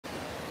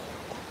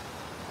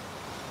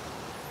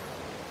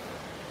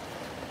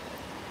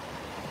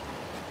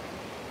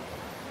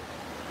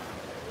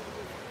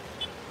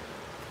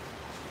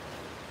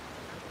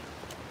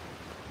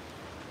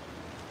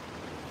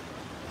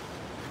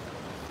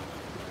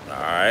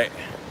right,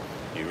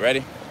 you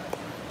ready?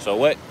 So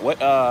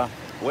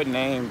what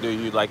name do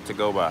you like to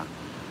go by?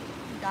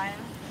 Daya?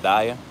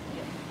 Daya?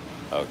 Yes.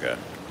 Okay.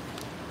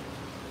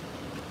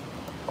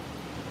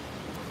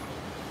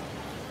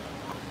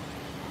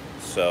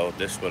 So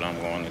this is what I'm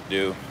going to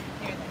do.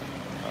 Here,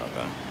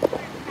 Okay.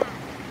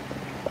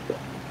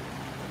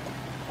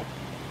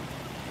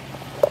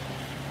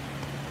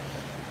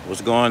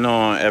 What's going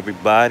on,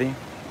 everybody?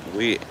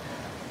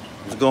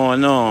 What's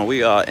going on?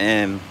 We are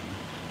in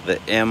the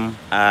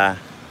MI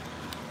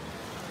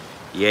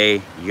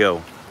Yay Yo.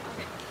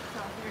 okay.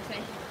 So you're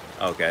saying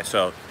Okay,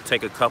 so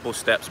take a couple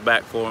steps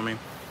back for me.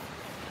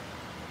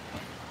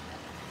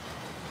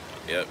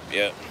 Yep,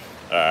 yep.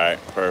 All right,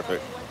 tell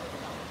perfect. me when to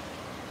stop.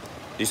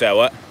 You said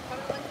what? Tell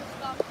me when to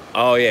stop.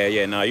 Oh yeah,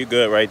 yeah. No, you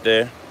good right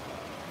there.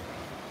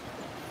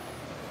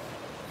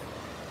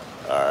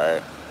 All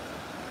right,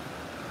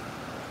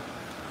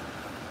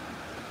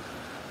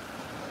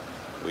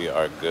 we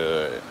are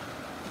good.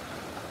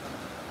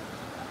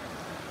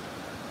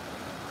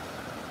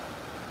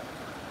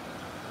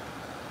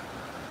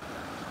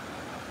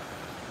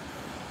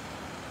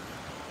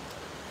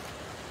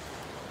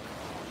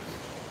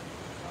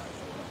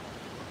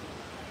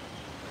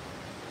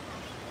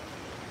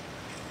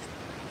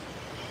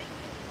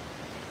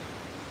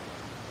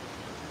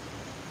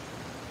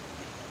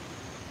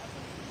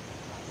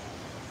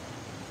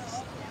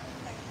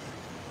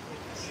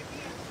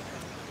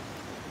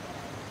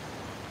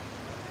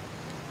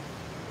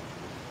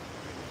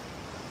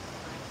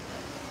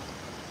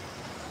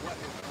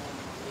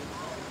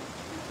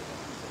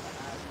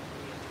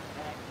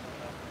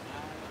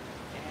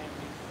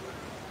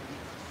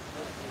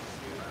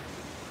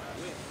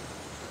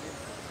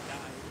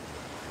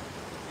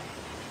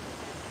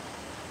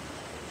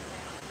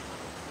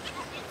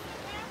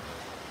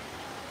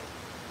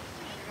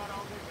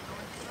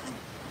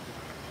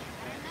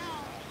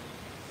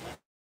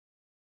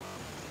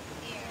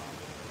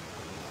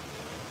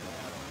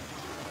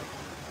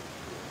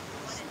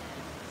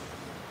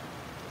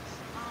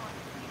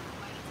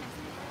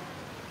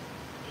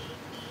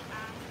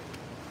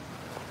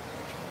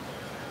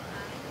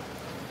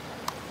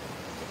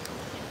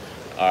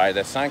 All right,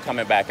 the sun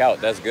coming back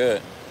out. That's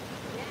good,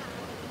 Yeah.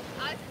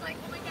 I was like,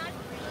 oh my gosh,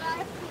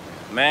 relax.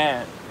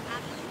 man.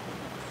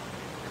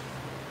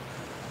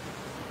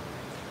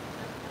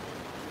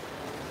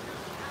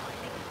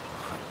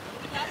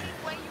 Tell me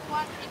when you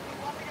want, if you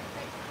want me to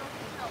place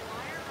something in the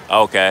water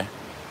or Okay.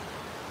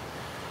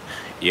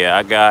 Yeah,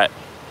 I got.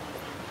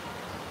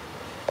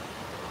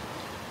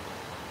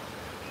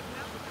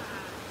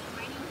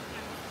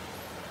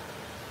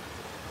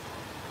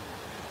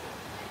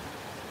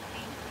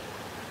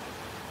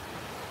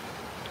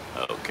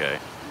 Okay.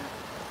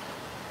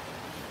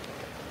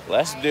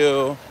 Let's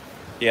do.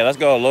 Yeah, let's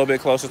go a little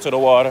bit closer to the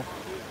water.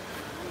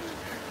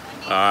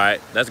 All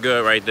right, that's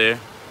good right there.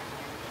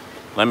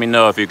 Let me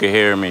know if you can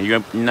hear me.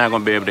 You're not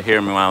gonna be able to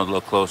hear me when I'm a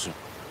little closer.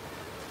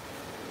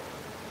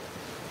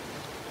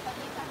 Let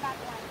me come back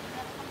one. You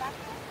never come back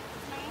one?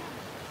 It's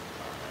Miami.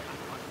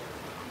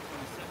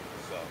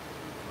 So,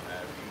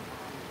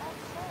 Oh,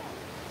 shit.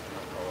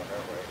 oh,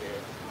 her right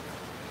here.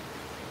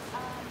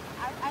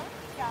 I will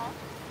meet y'all.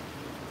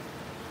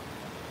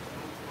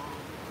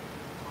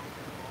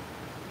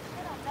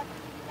 Shit, I'll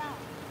definitely be down.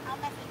 I'll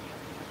message you.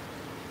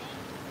 Thank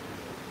you.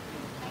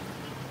 Nice to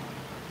meet you.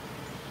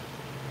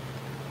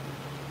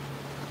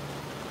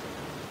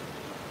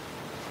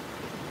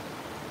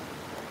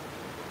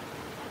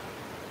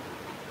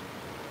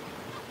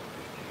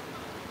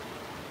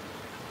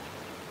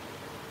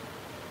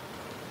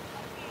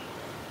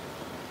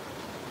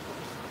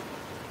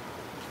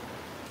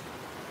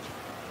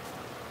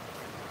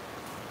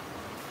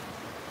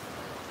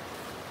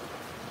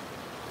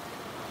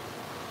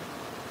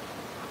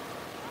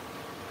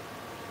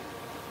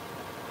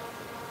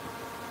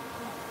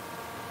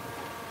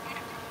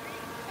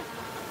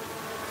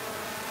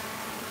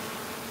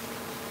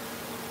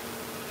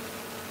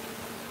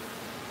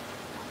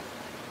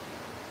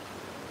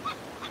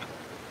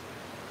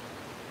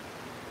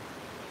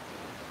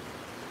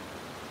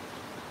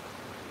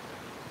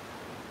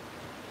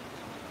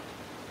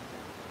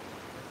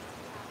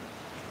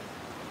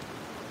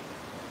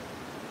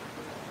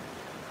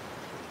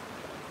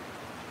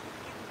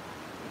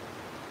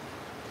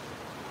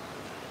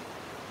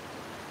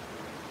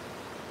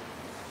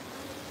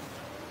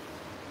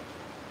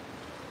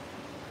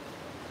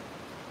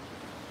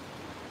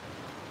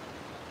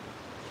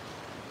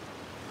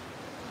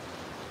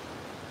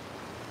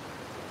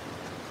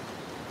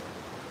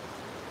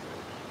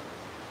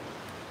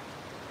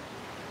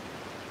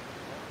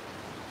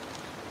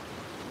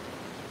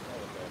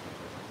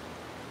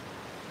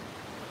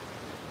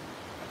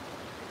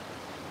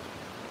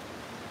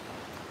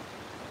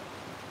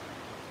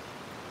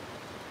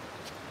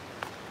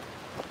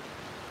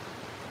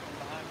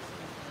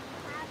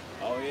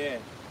 Oh yeah,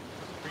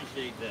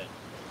 appreciate that.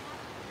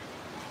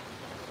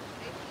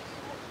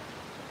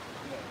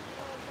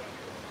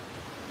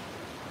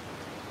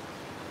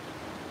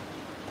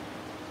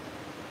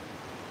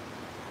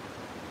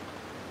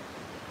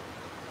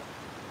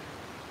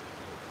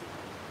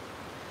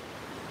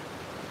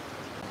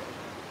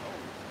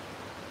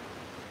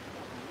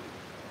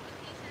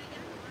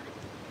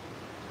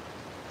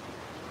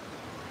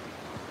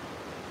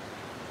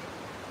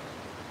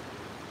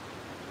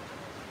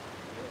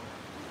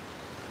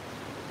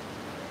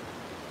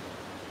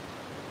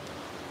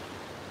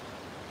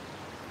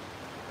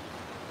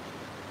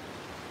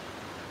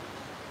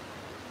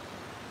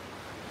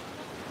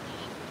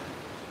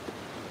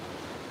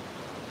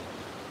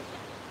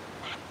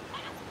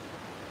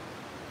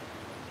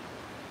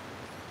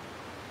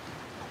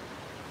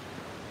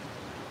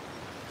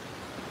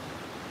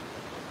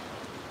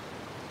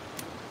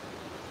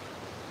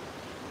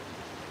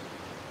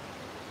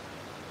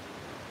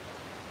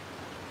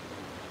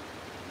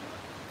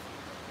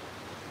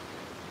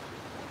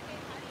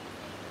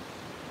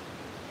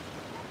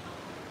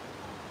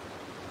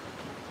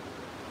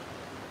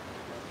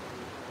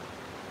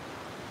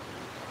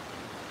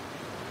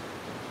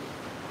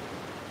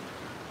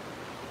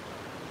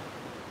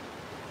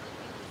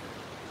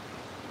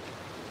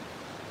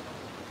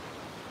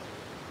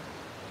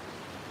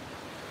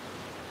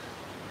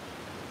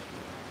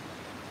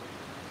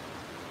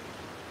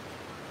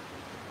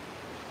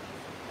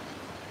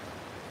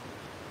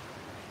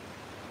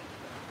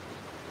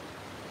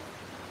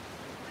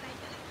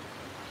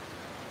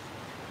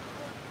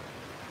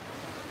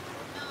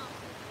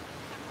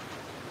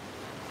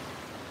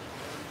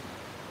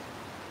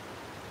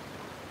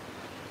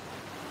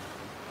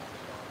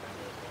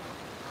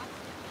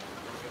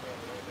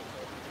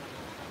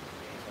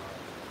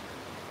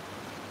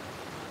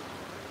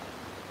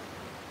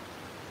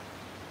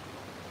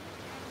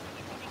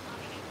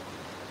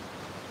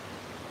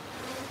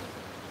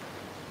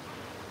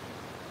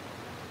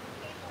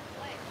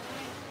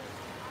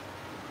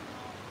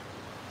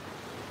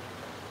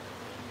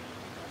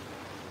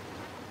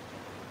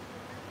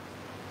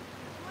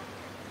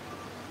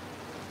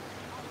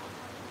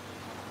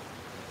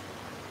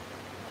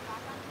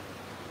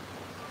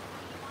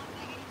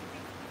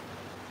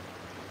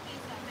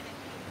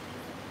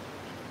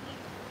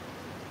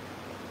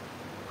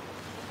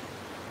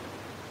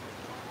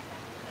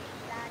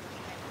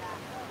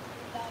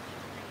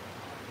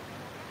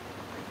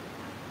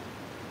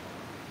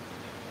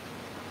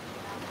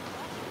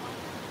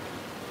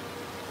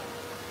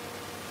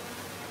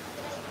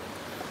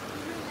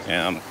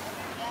 And I'm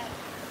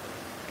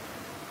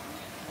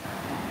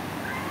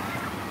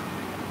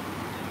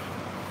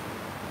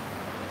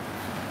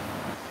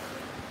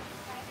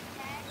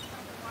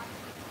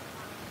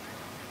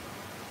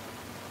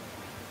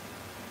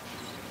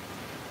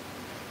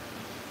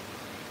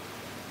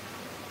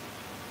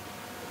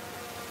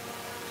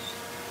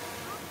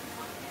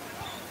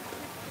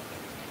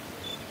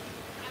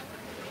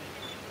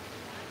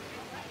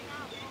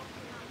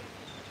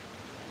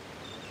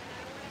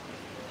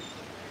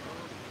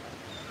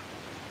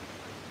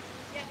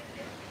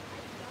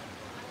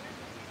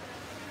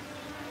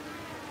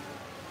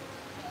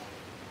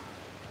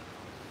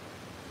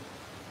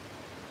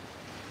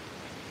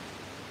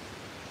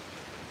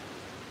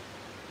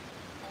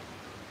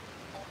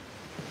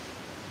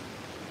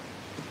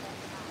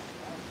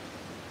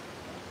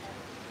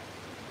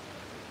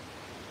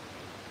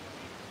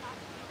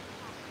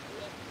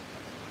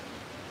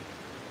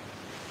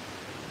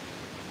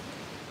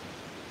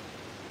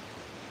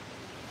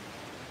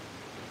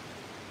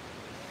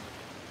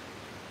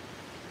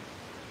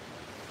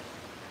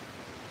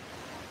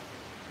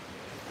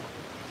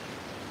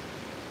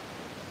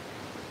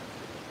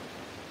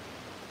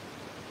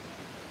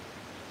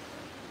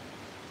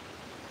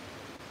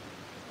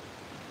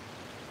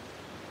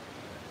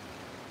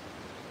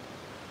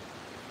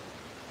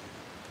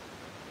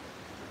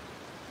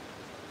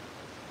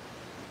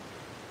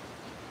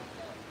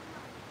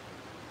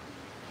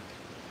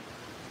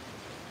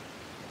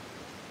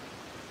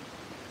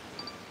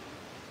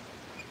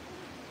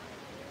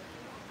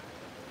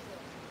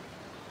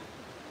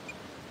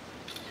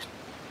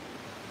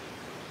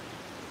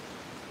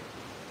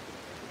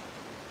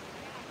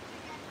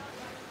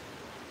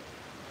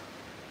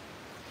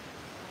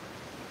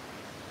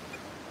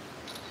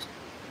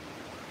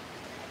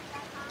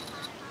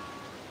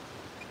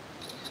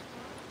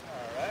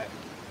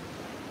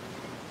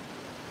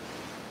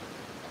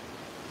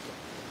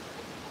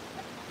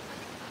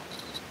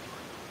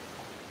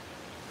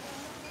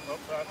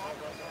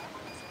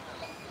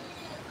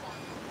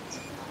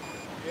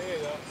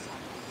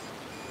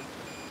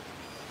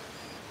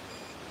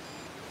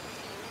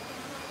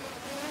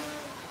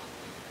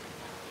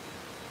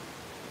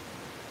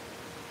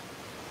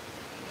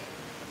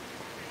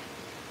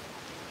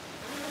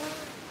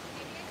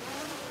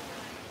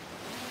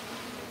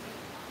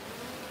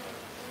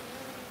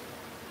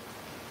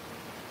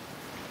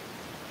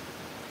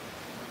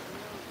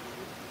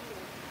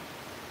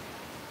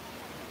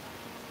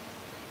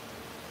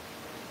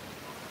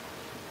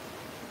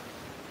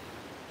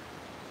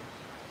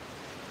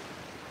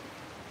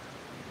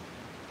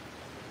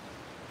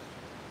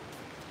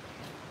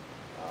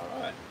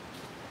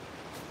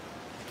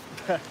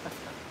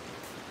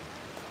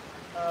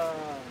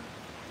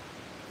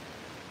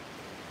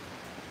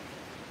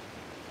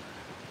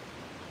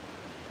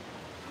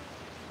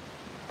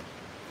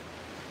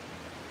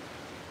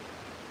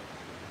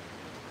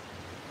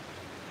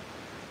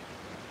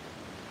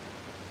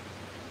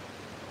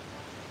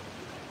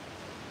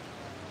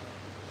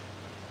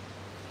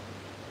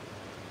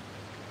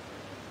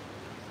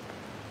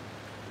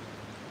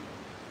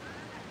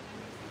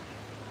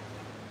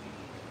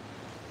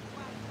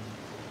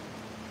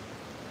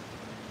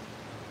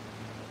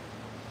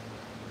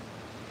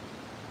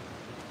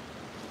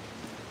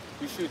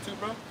You shoot too,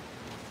 bro?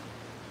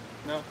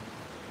 No.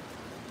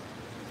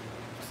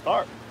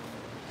 Start.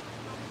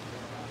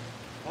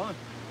 Fun.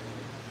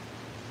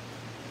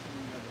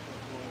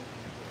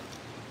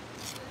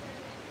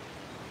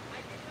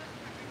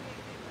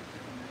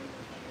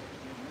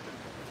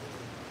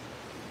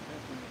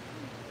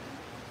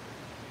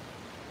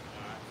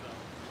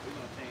 We're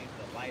gonna change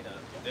the light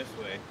up this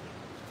way.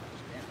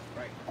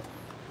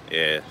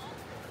 Yeah,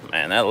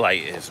 man, that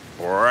light is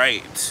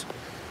bright.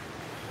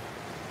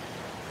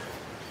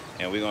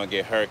 And we're gonna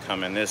get her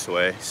coming this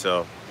way,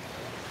 so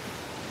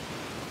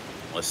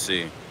let's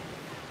see.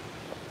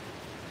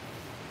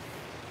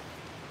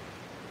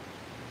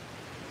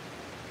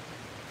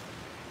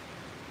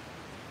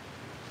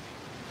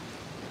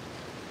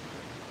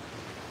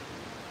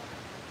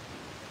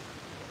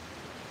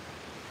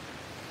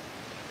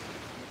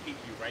 Keep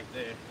you right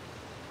there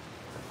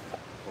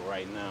for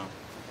right now.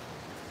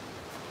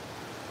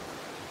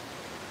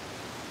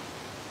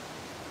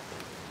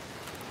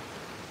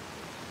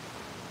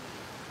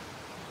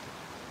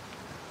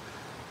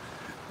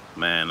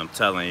 Man, I'm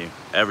telling you,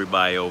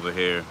 everybody over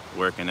here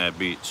working that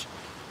beach.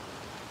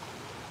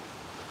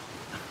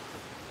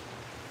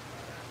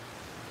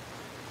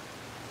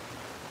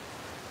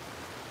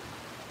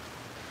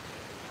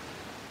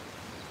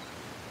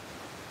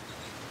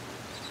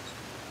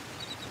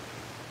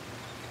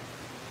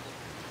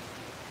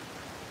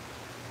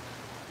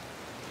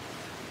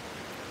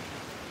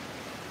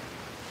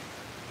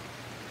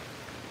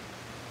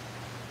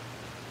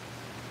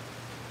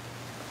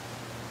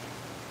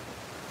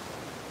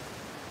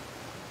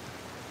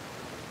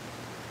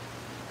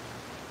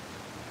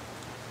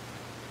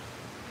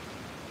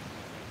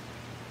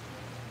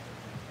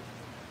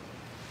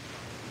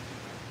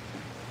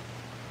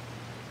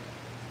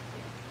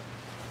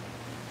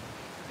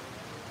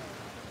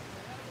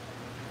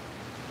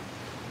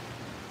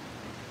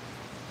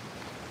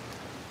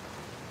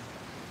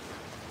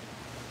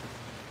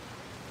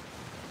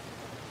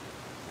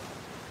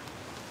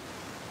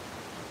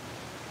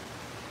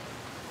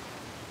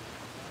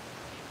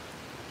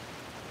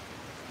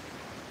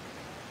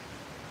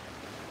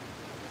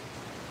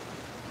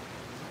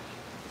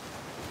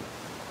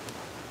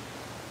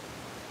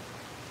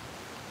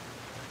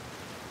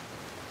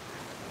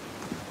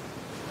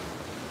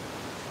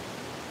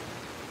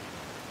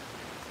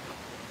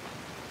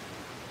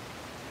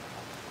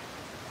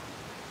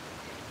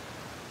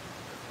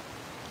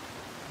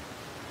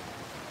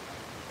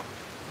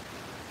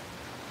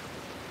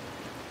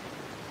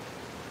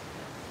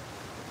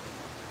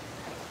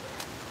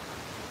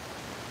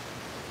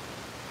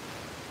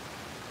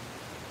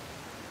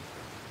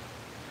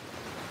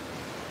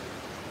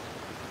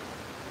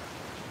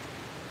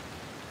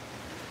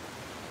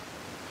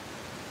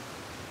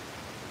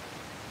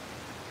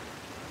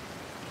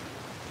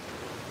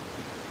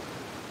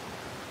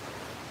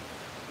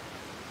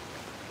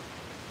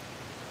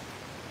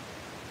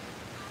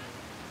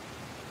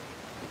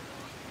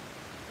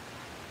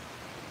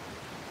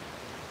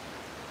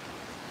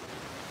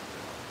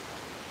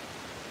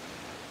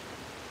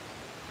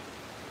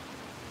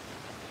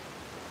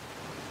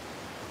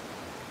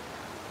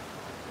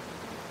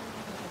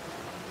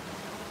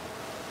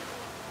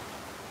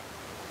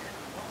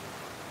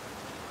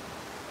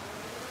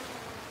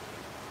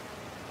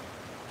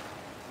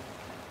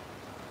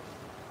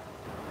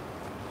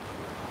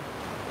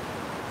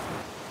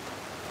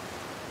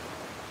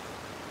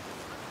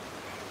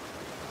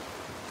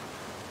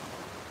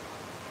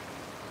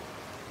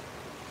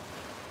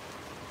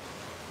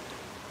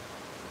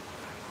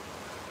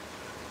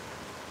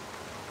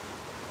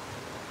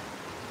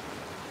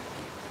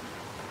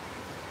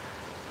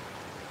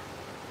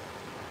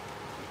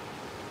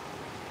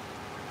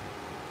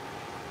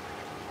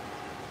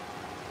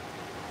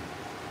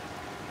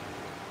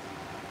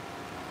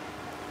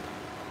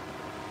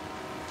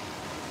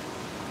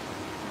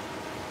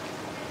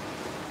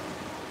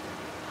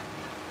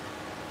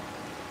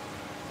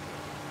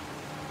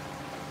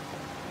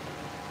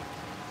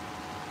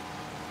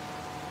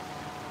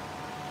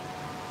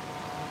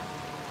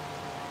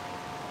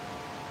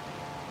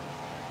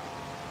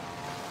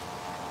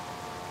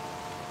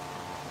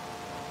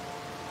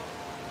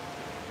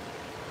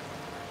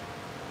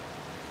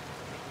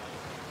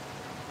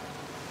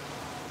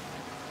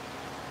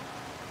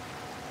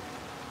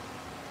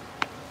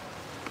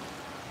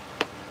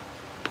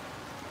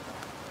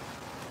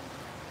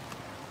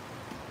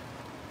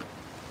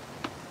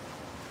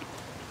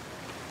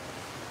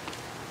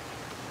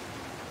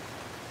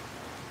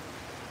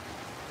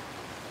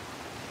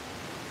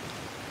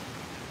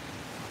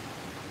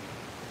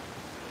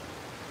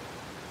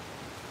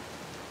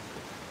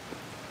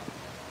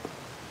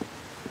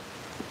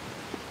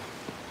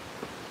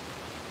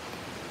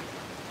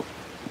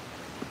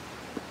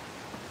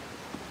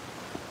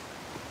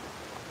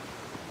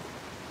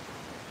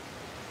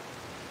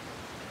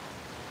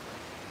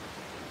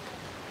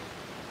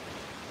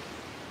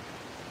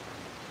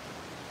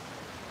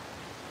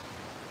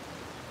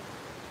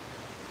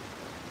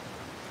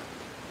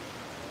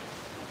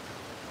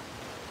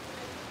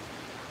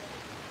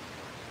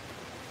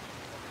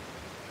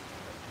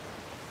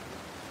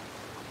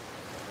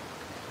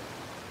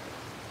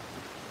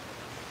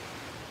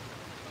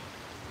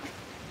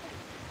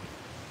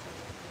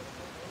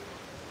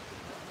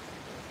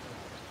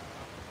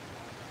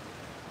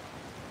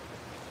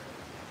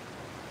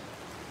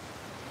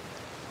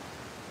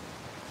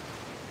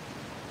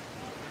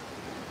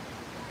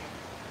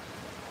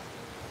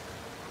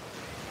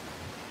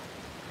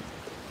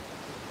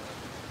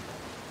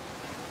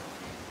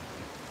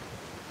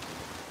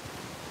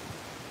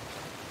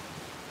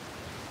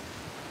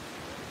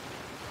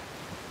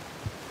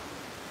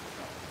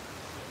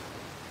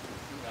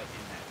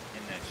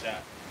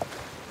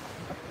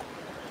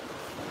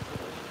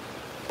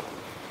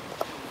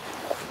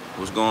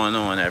 What's going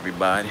on,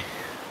 everybody?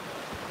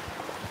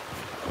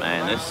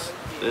 Man,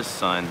 this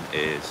sun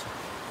is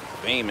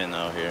beaming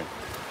out here.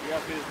 You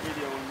gotta see this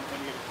video when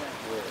you get a chance.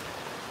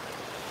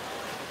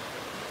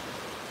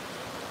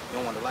 You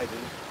don't want the light, do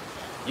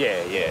you?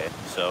 Yeah.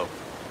 So.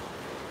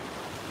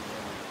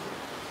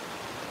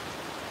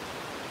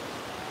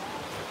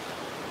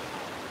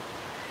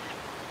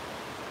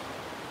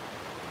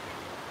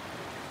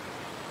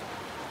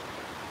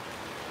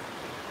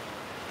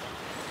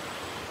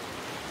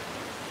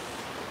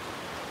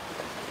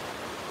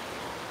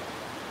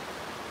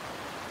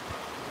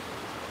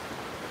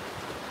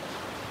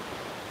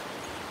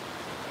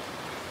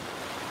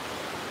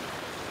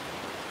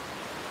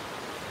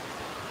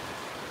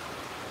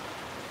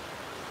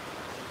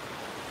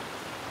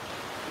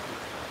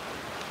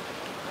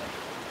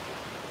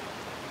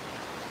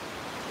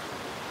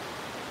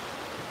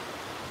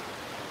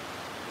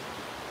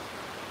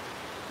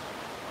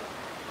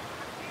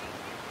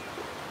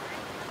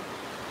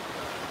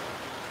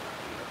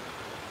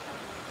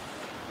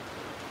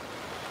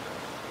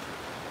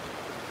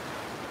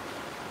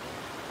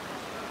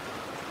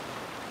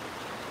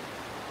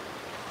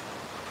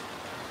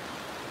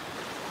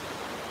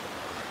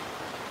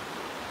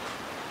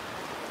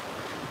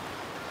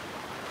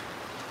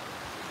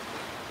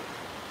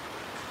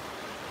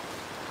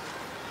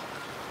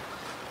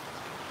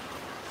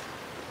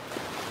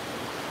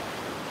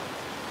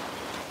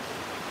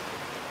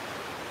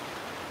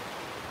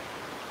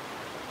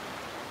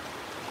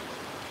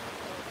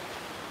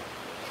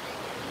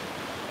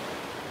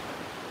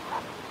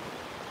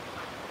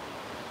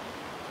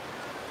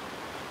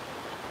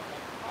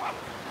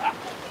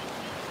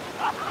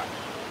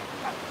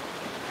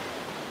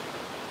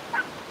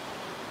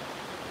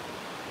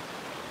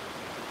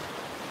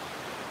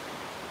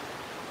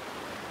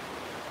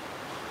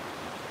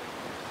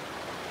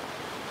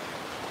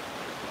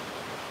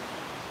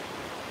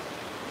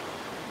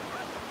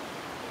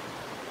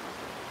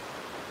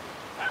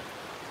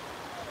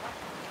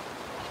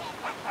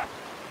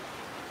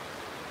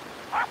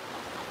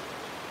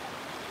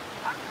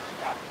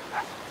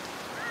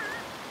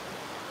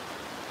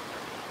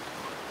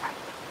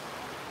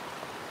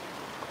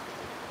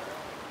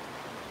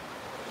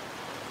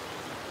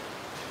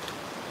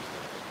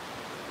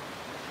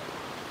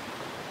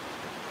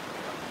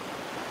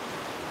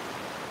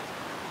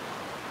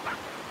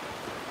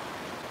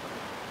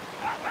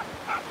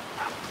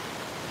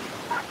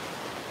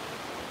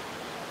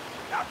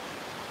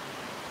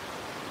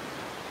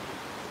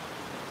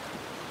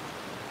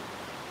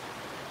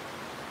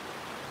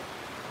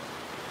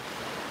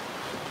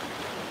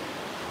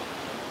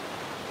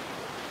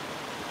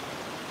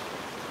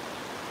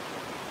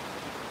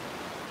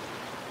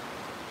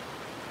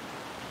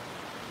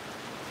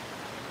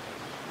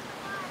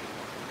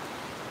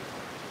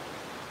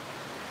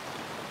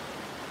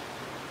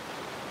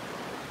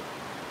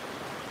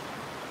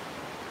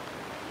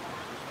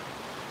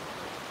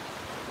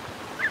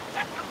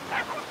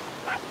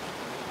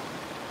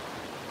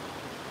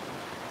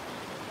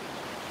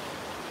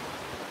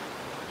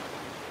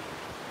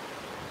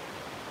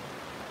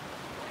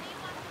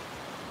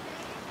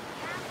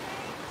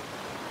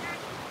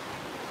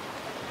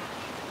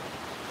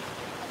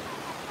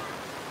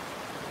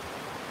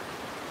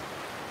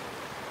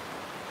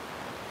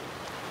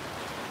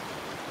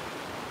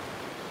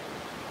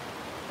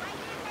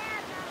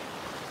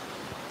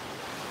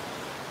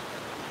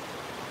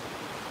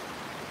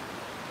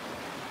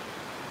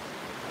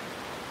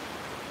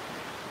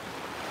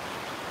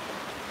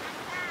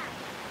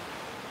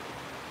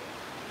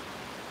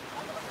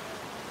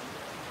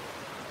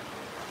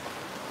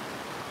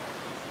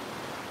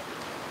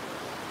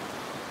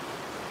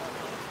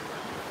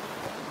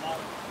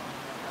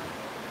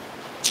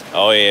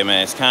 Oh yeah,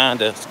 man, it's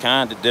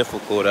kinda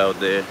difficult out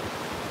there.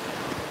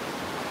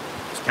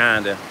 It's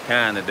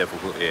kinda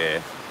difficult, yeah.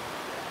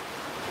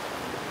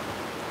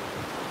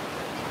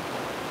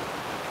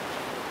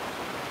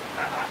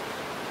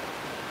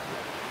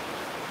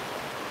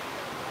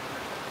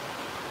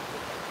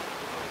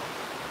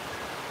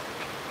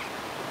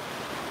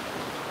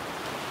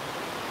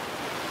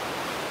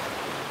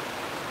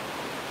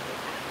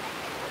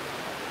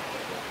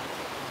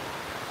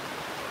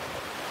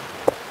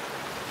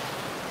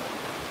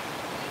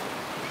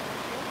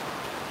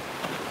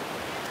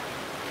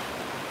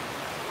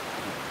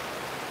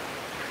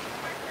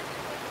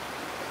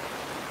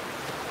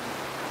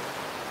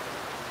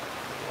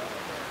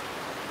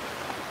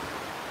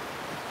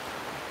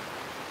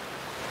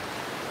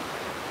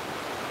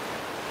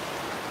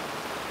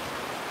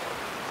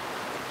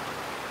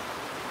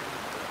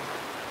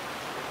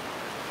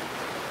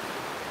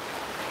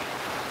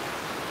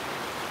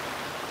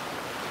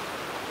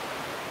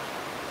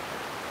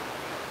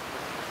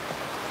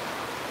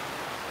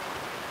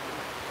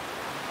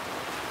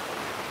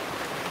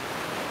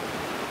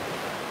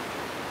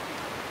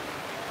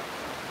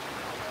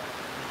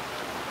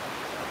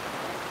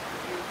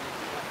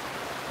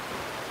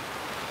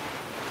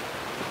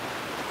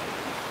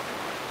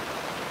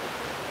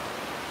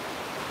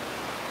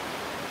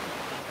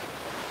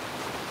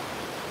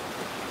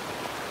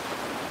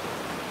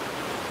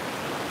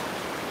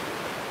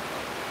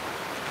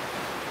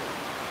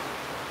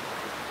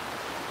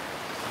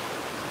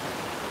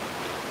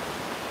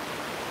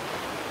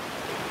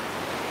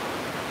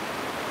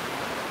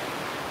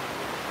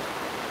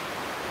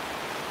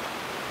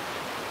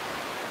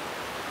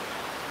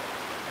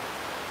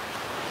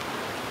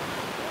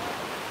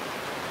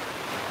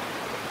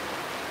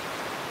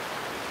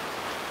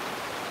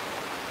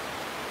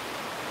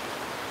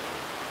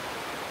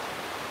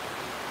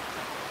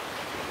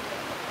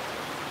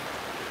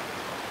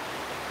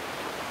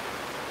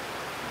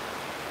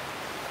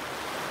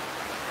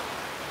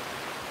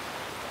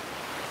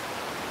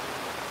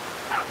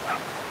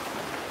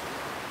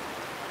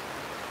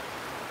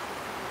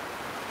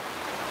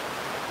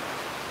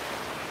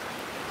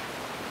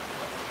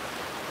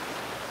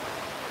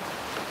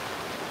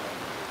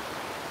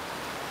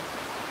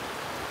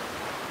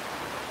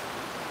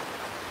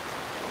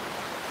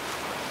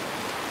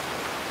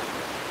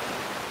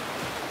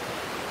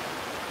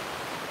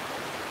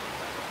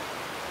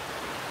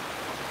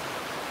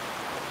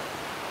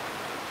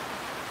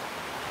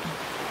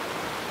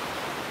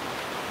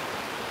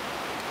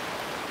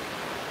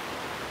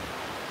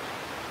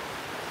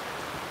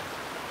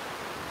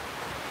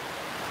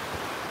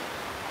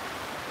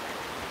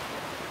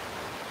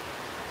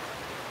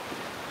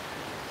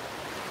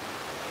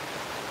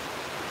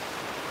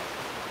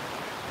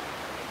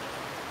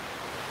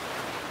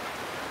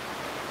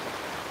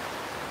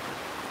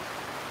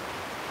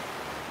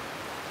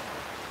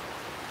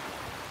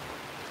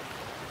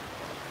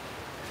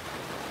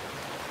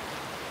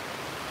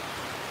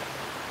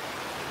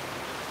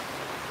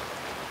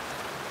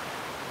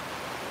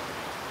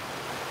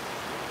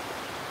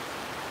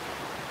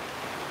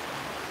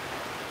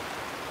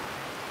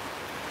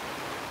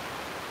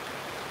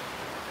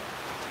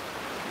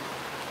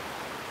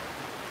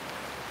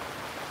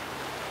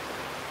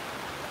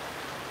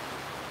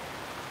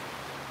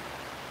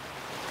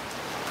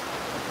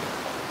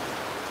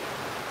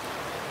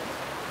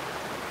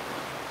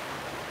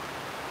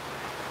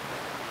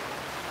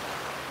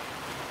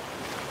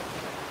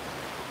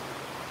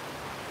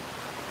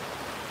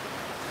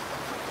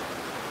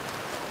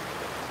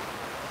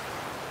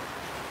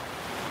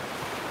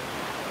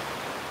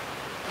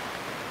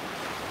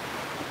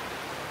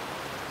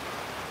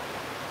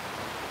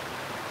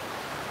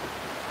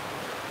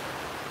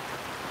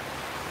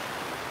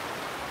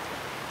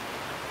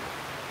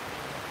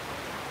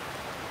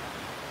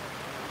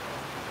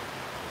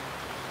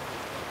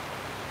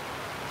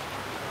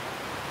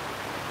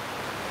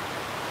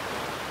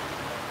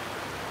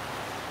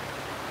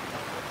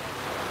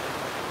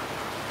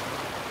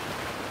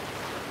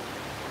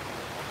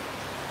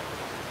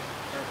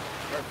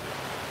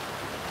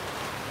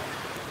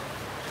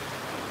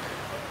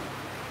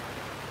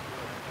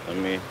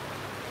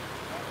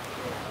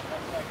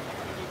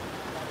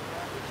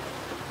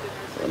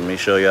 Let me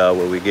show y'all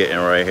what we getting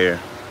right here.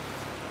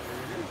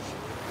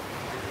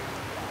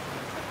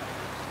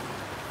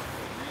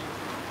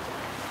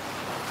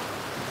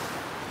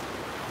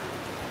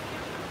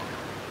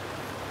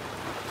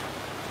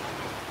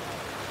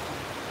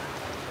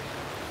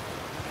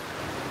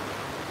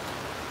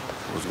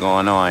 What's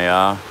going on,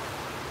 y'all?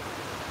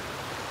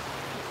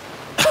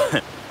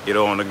 Get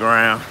on the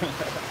ground.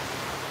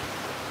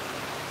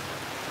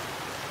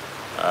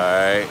 All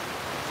right.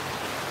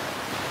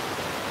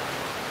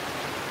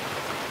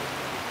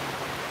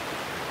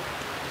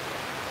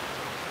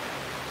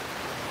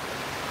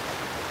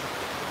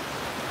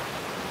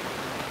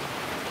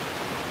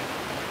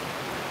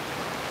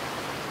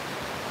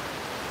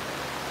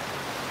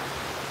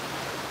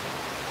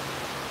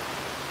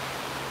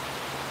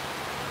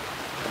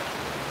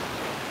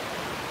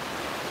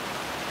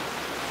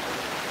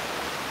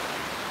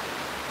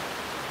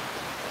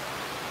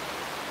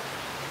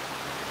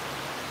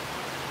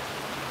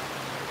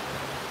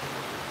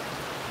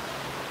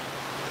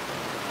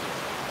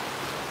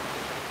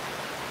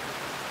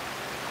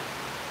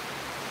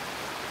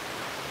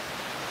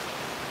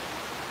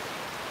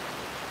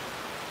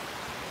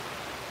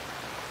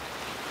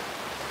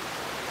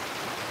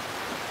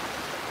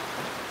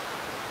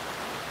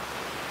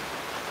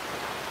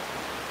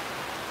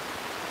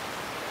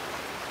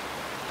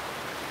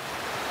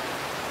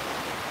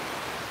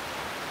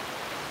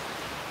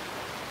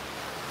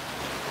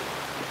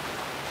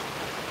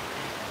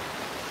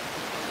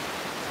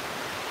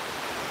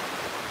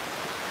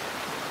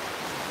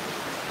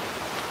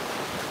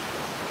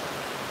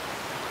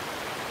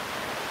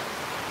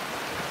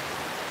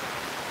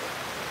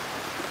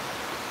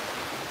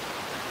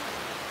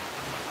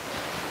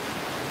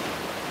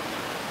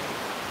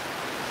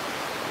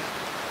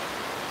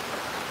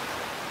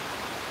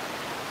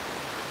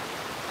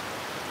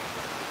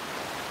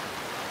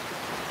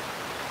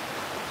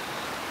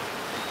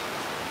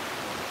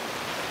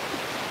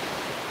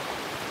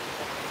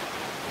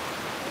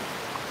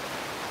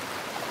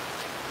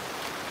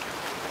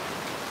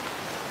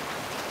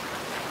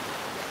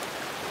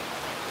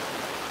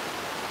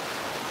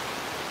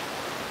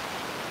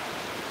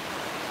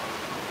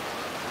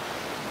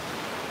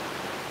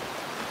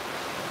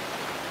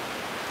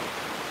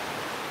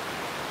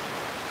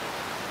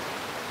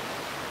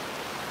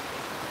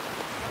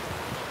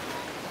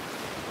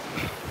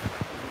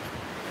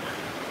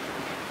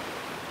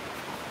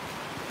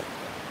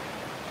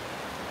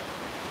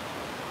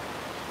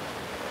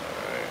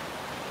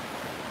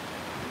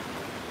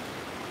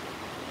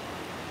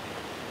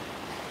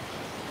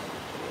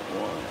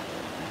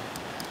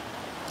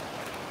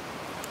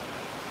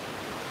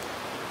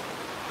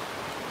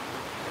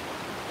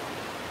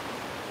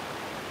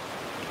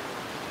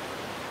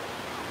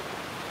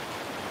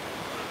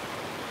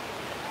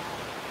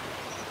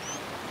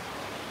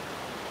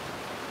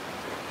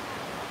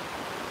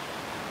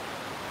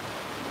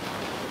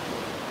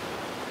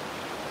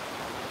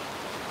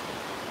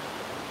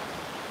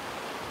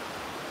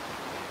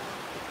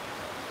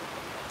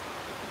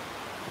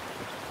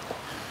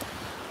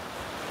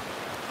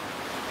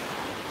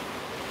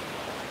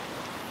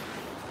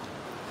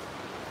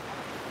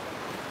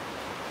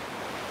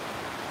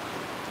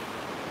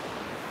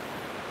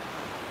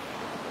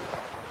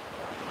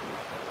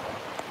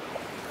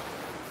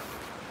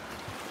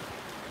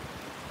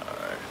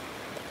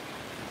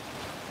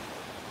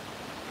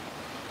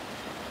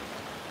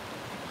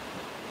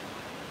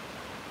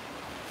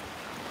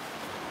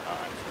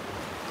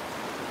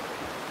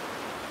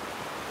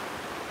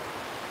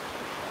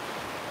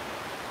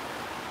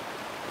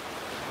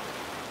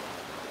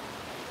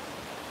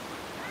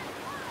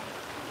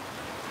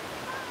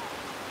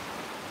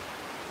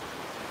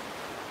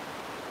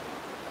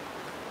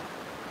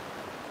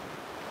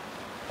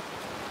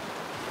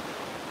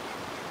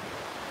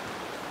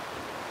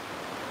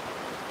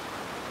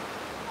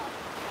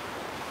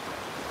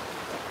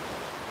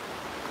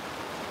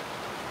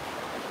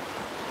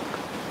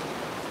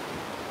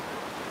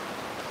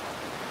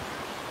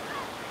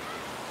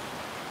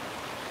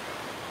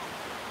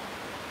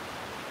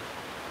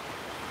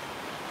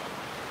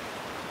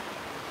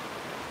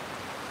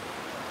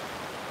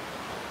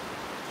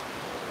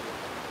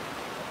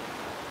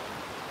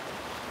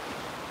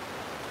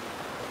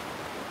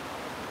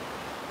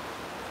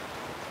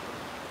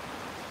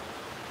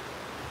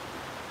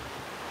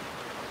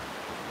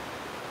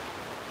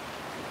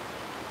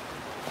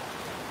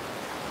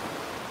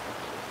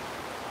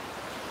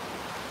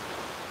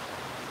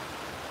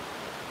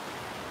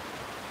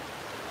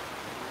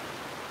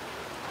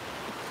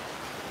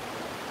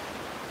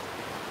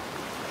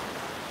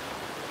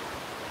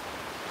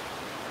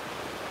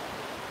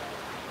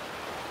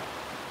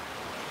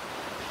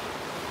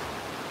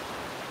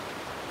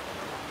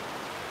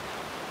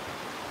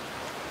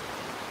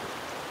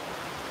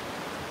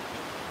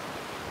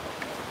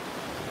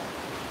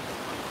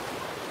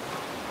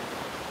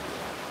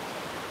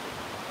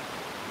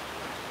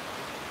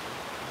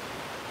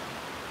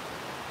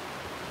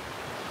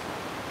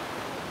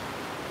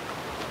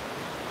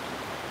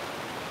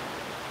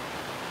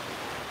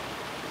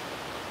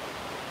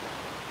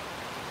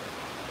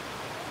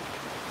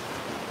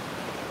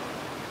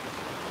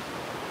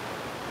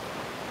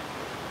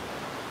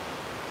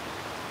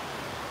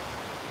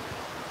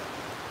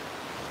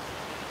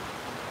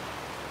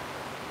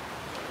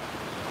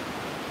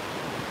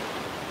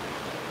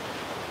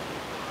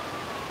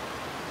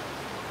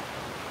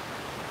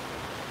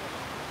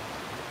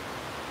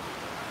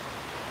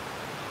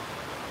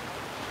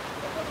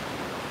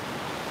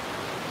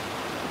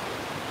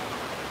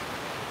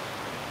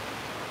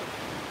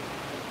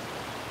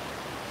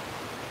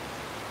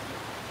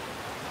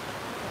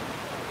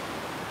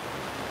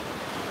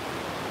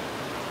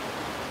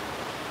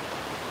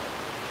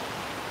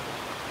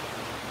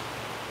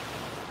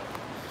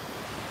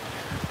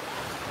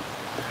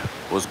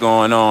 What's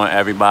going on,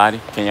 everybody?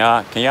 Can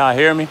y'all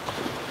hear me?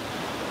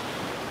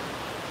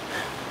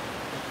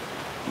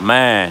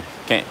 Man,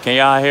 can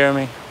y'all hear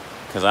me?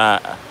 Cause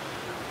I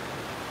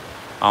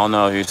don't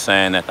know if you're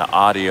saying that the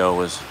audio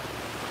was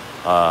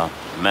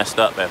messed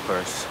up at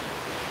first.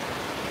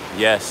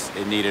 Yes,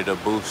 it needed a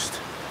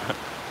boost.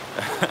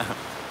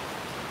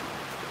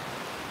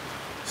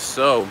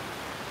 So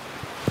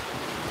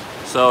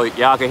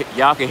y'all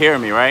can hear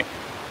me, right?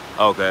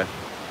 Okay.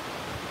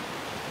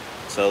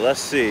 So let's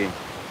see.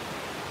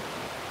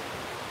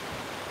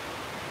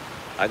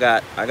 I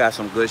got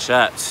some good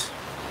shots.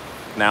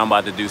 Now I'm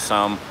about to do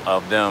some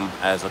of them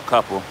as a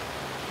couple,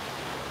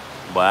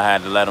 but I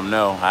had to let them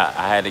know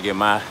I had to get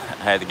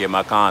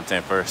my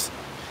content first.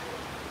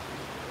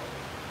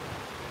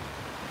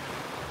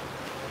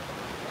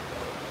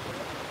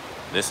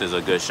 This is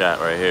a good shot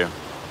right here.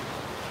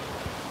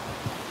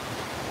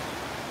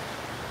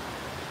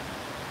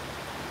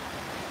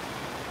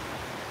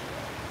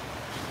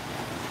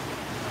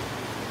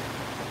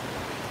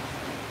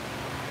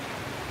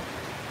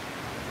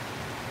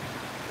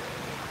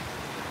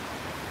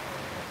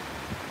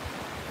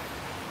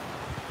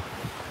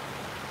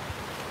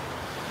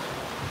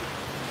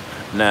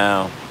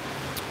 Now,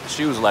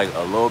 she was like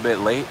a little bit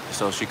late,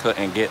 so she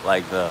couldn't get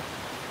like the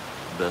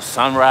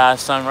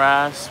sunrise.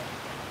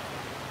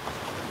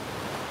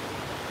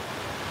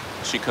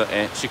 She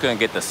couldn't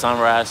get the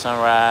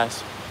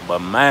sunrise. But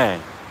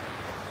man,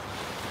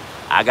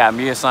 I got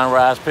me a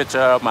sunrise picture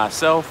of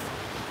myself.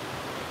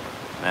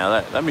 Now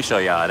let me show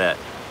y'all that.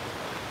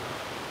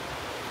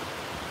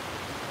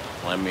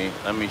 Let me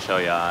show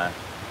y'all.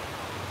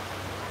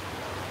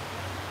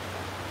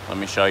 Let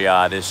me show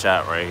y'all this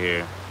shot right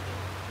here.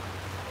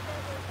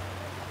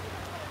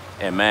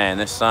 And man,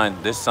 this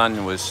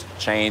sun was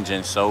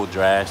changing so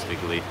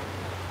drastically.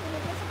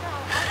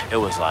 It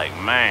was like,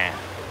 man.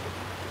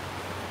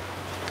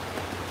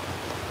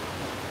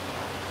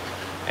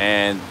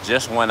 And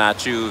just when I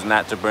choose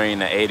not to bring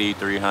the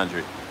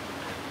AD200,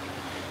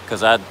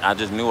 because I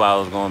just knew I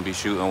was going to be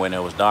shooting when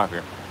it was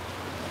darker.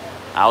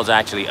 I was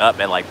actually up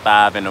at like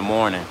 5 in the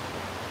morning.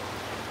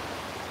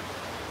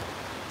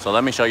 So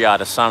let me show y'all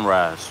the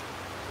sunrise.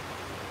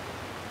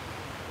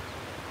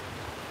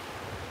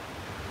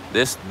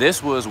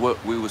 This was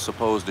what we were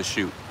supposed to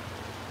shoot.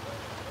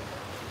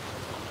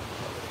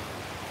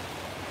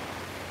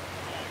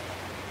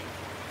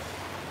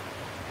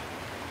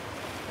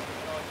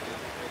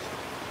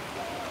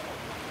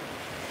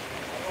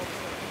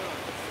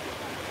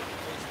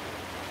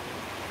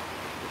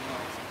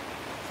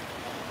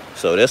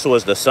 So this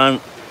was the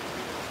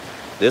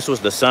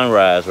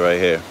sunrise right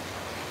here.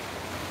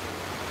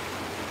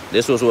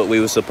 This was what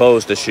we were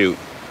supposed to shoot.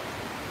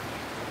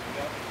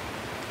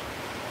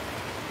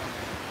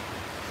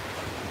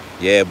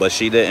 Yeah, but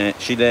she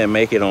didn't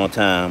make it on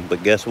time.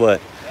 But guess what?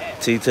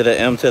 T to the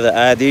M to the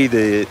ID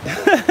did.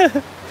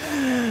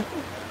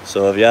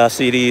 So if y'all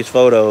see these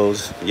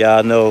photos,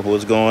 y'all know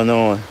what's going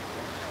on.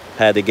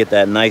 Had to get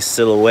that nice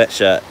silhouette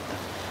shot.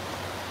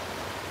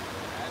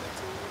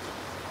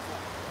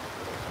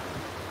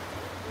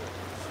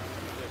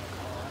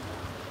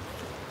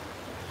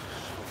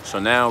 So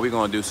now we're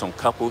gonna do some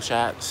couple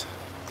shots.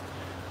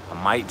 I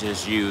might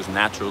just use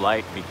natural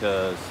light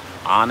because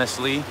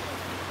honestly,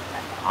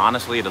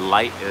 the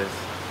light is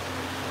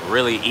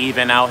really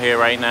even out here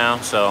right now.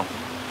 So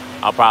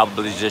I'll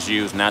probably just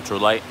use natural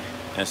light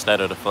instead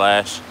of the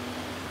flash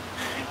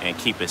and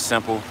keep it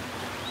simple.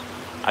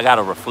 I got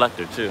a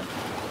reflector too.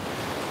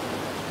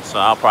 So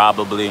I'll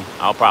probably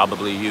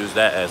use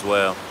that as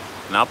well.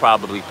 And I'll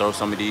probably throw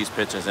some of these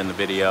pictures in the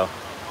video.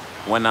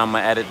 When I'm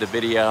gonna edit the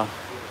video,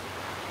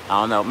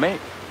 I don't know,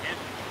 mate.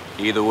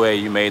 Either way,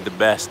 you made the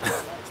best.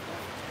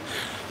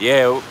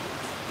 Yeah,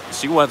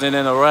 she wasn't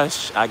in a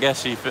rush. I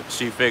guess she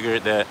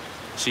figured that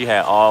she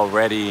had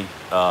already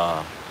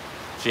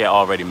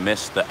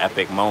missed the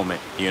epic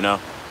moment, you know?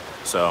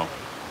 So,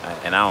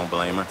 and I don't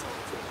blame her.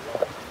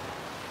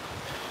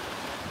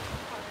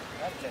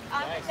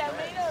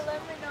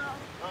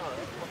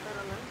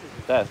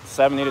 That's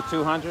 70 to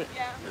 200?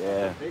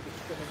 Yeah.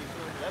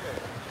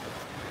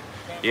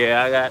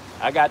 Yeah,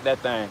 I got that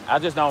thing. I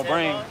just don't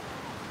bring.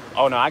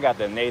 Oh no, I got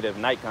the native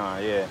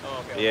Nikon. Yeah,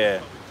 yeah.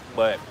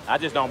 But I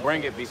just don't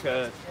bring it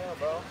because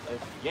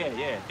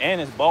yeah, and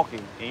it's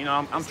bulky. You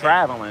know, I'm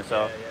traveling,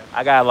 so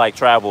I got like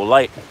travel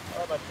light.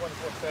 About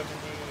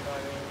 2470, you know what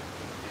I mean?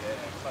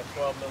 Yeah, about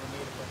 12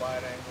 millimeter for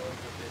wide angle.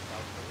 Get this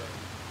out the way.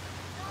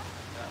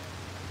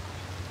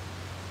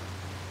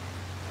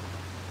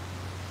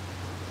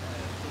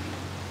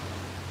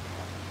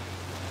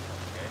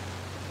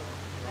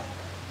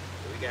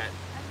 We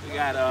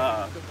got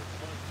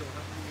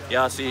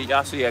y'all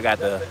see I got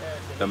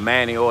the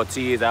MANNY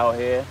ORTIZ out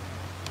here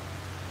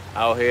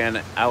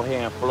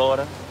in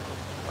Florida.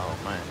 Oh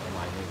man,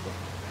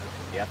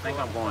 yeah, I think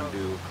I'm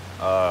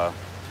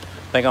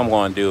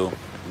going to do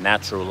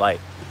natural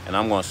light, and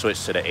I'm going to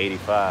switch to the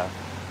 85.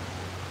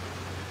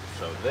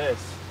 So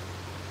this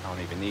I don't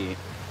even need.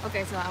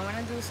 Okay, so I want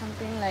to do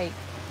something like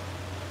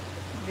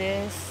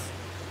this,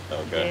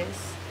 Okay.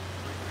 this,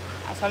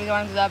 I probably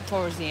want to do that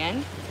towards the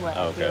end. Where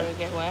Okay. we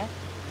get wet.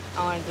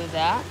 I want to do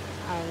that.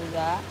 I want to do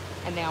that,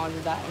 and then I want to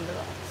do that in the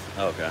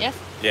rocks. Okay. Yes.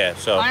 Yeah. I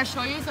So want to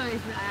show you so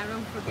if I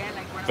don't forget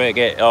like what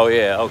forget. Oh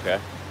yeah. Okay.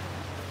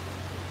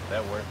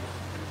 That works.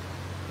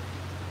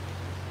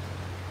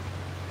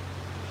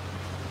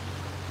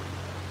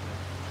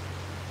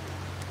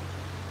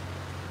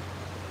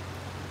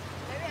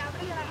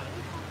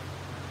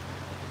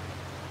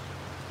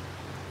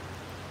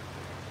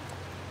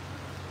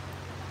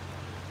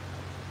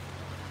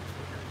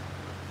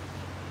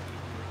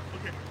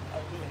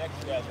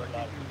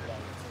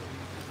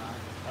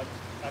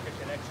 I could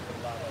connect you with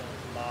a lot of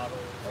models.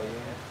 Oh,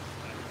 yeah?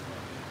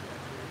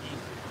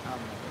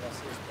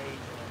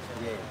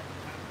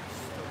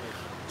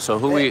 So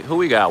who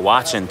we got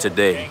watching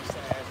today?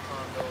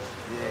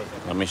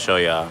 Let me show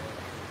y'all.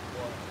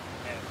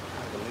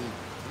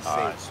 All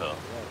right, so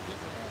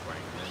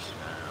bring this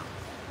down.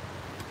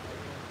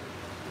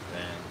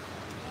 Then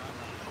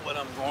what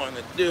I'm going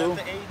to do?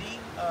 The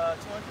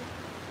AD200?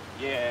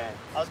 Yeah.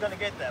 I was gonna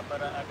get that,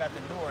 but I got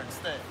the newer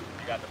instead.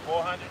 You got the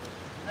 400?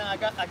 No, I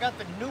got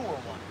the newer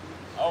one.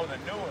 Oh, the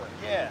newer.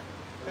 Yeah,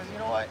 because you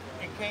know what?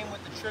 It came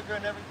with the trigger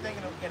and everything,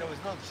 and it was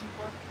a little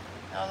cheaper.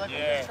 And I was like, well,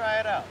 let's try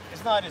it out.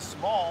 It's not as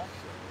small.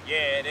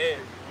 Yeah, it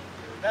is.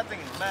 That thing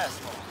is mad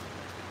small.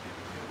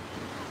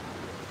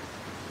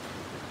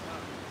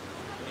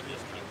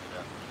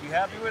 You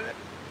happy with it?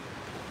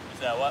 You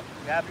said what?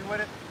 You happy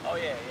with it? Oh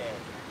yeah, yeah.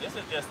 This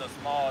is just a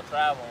small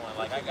travel one.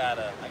 Like I got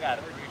a 300,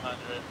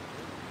 and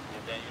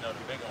then you know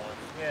the bigger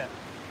ones. Yeah.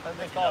 That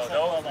thing You know, costs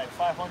those- like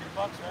 $500,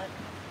 right?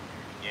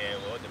 Yeah,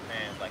 well it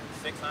depends. Like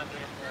 600,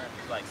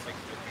 it's like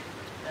 650.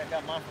 Yeah, I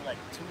got mine for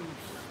like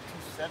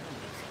 270.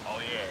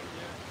 Oh yeah.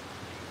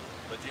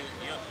 But you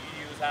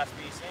use high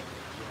speed sync?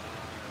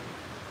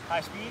 High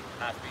speed?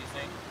 High speed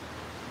sync?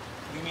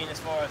 You mean as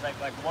far as like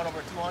 1/200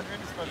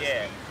 is for the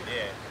Yeah, speed?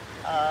 yeah.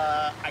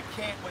 I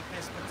can't with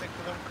this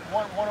particular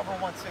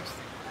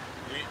 1/160.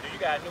 Do you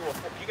got do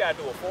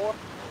a 4?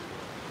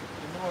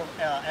 The newer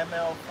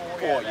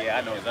ML4. Yeah,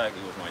 I know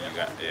exactly which one you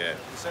got. Yeah. It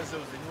says it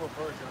was the newer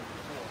version of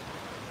the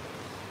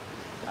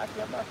 4.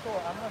 Actually, I'm not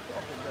sure.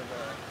 if it does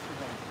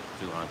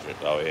 200.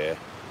 200. Oh yeah.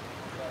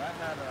 But I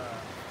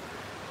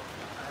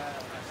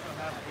still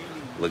have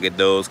 80. Look at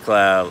those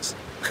clouds.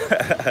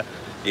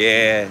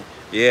 Yeah,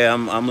 yeah.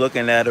 I'm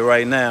looking at it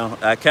right now.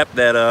 I kept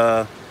that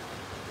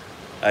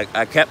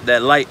I kept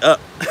that light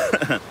up.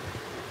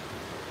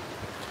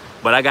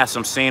 But I got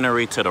some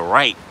scenery to the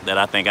right that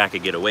I think I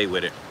could get away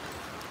with it.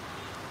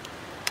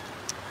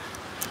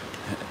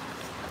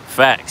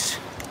 Facts.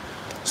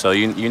 So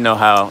you know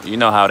how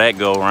that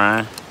go,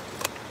 Ryan.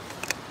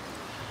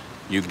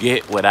 You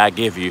get what I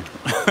give you.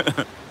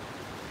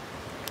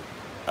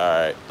 All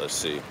right, let's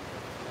see.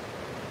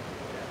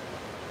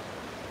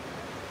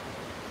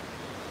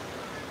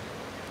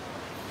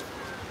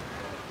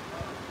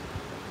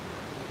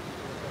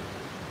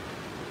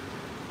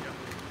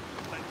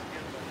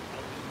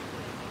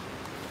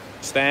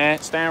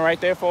 Stand right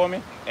there for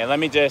me, and let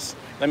me just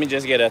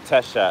get a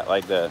test shot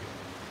like that.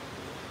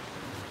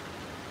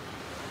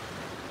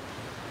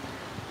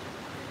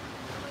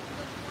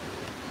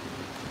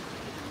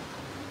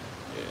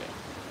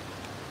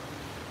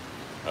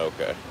 Yeah.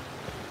 Okay.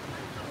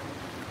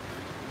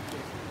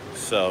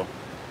 So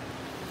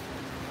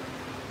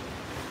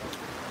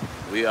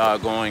we are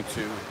going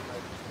to.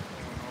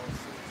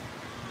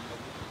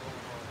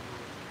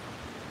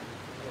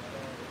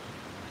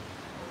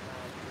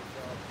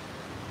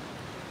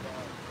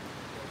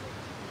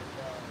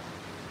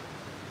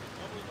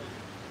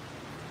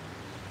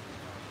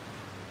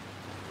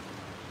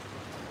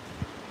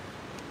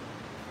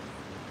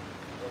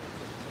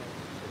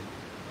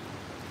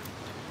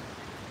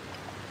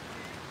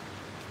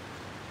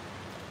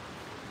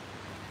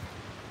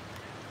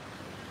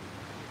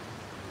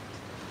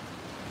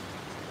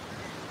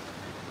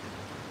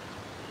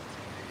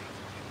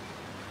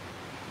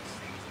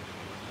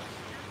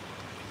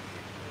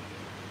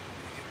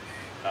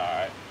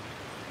 Alright,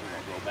 we're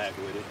gonna go back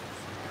with it.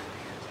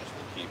 Just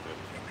to keep it.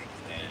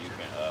 And you can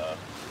bring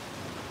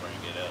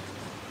it up.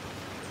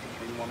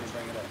 You want me to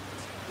bring it up?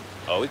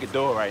 Oh, we could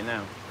do it right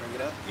now. Bring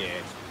it up?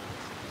 Yeah.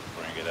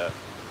 Bring it up.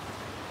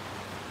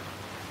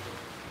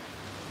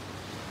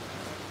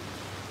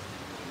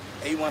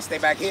 Hey, you want to stay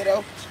back here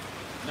though?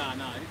 Nah, you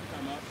can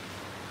come up.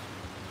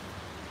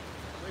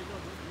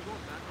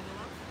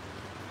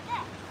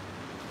 Yeah.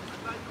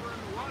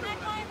 I'm not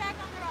going back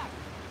on the rock.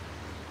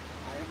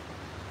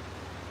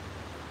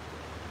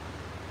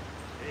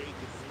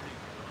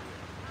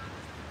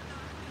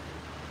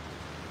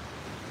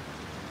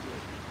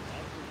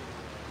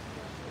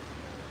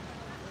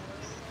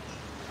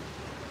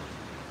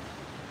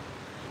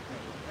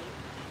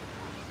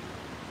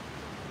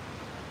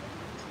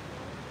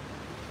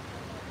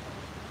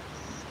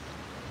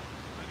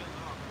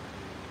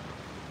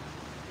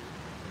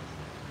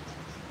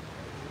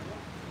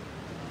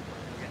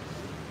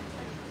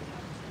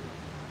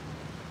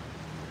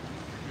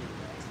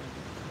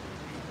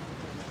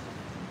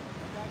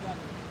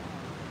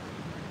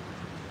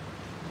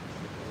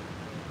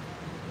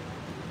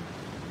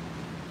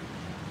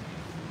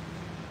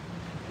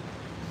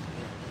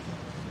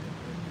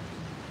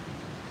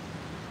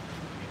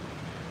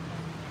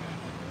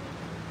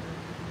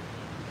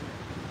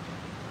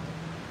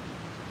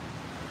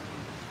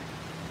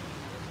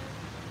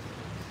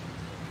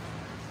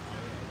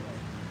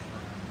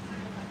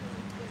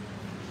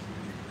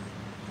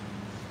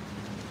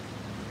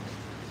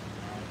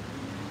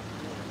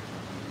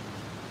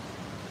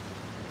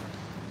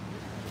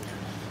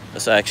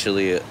 That's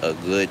actually a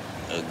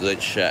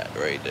good shot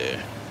right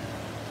there.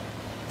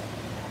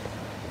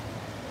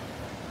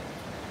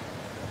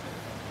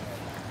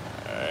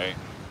 All right.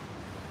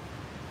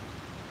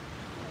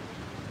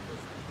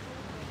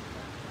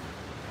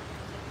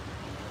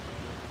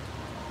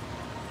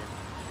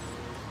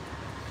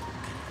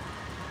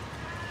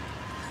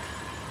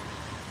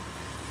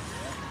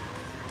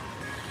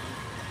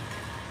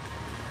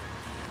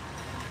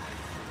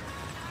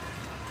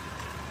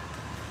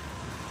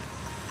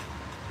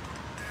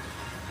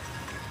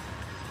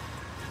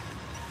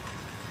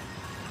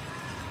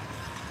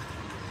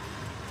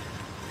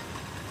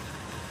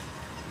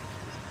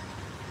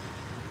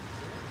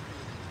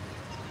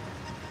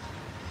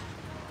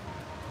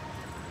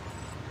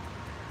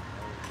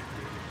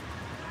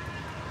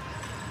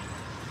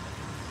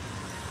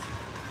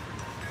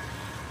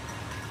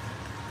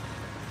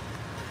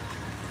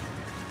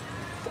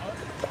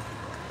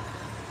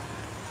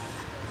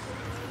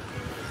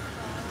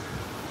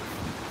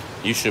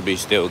 You should be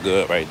still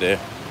good right there.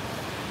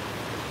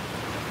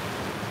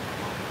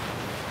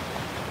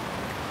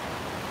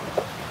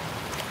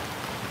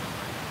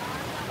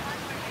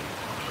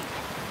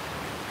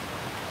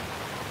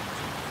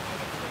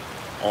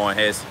 On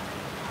his,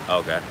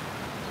 okay.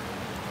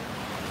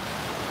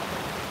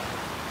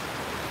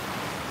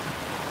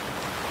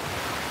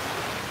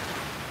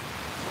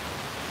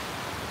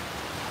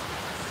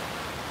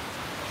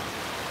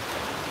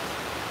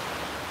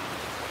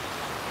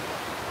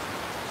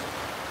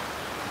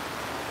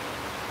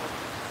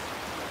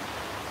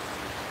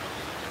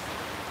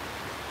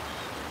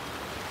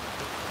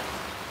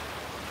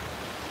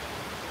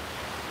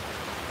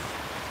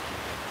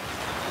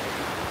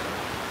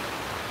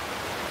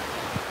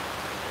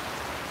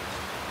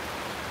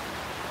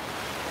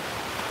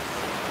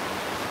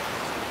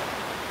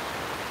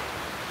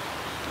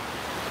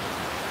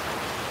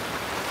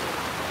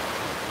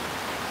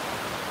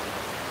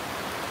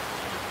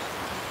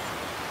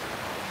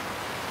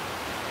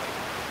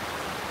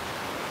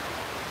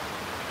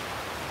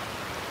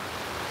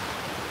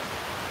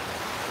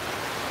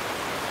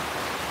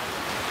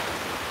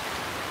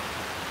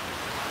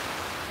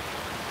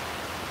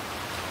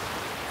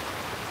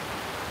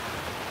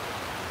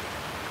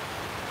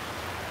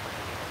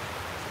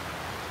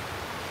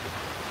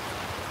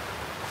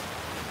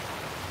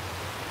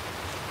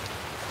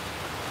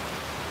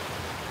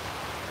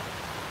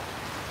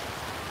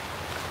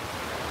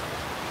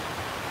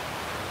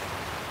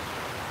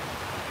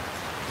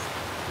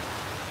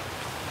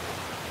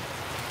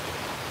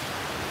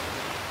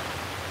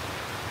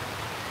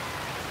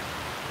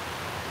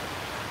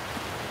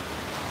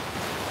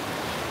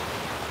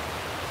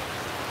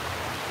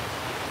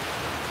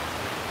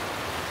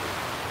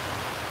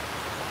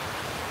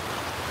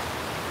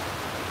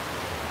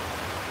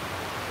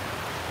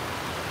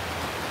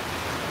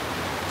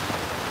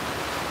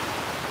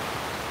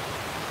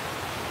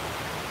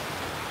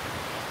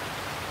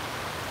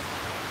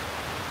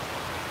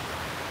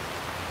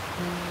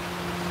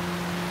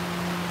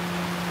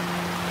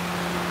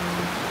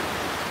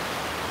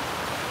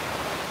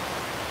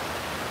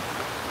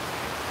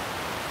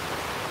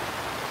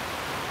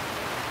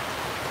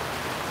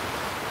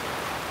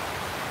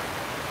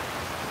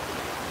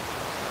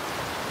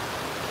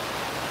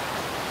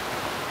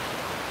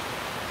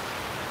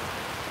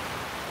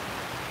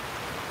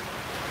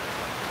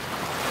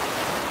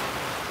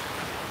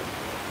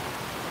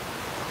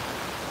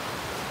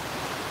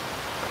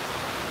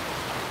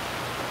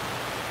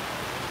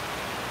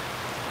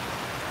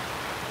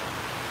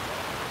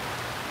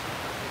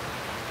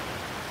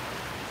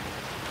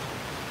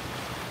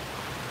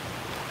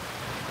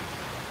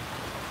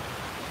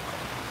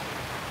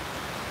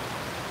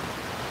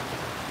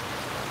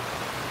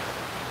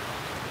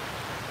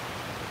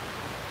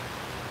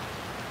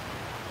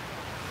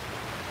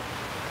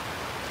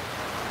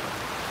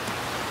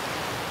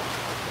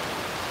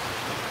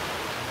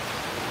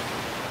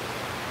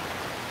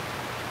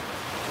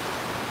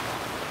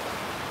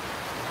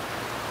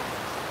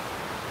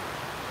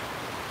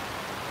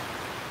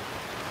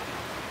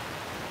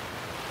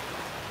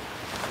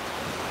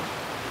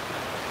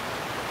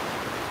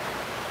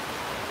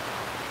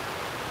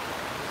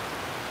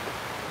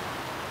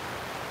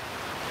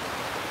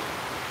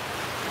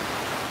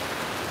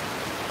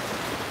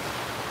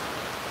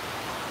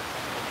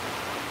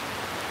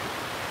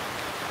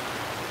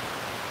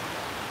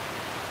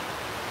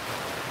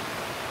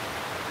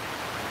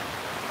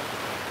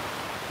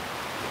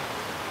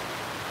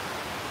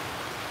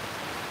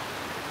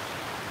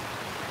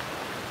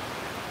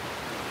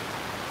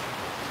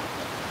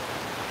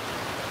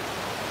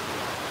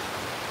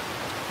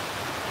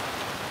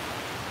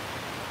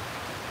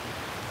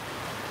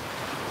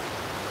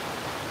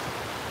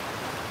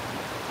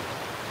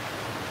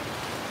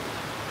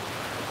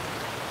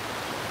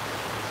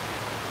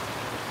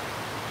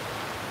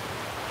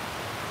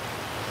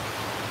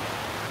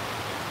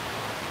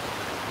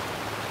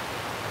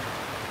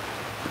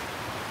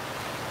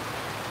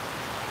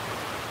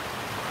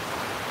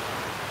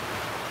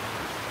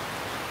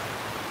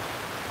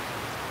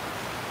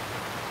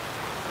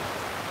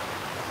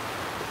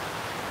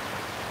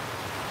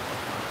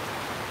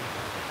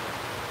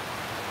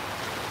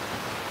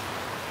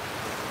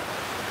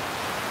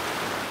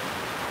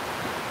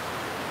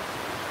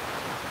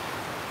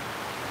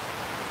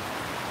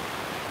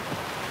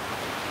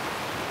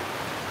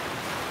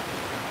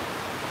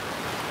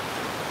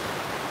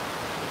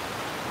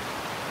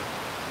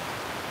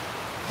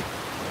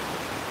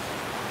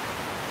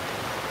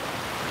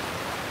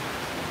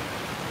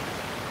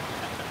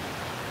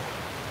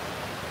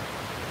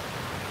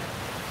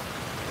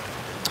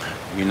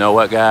 You know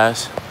what,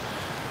 guys?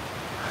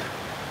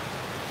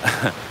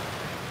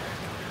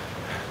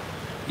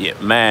 Yeah,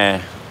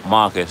 man,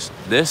 Marcus,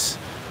 this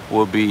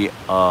would be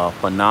a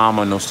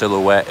phenomenal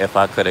silhouette if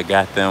I could have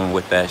got them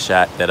with that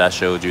shot that I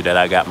showed you that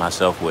I got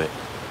myself with.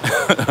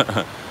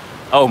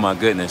 Oh my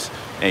goodness.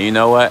 And you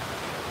know what?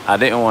 I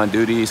didn't want to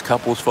do these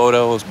couples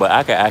photos, but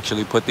I could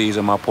actually put these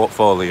in my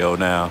portfolio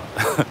now.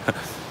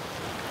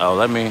 Oh,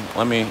 let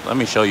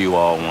me show you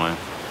all one.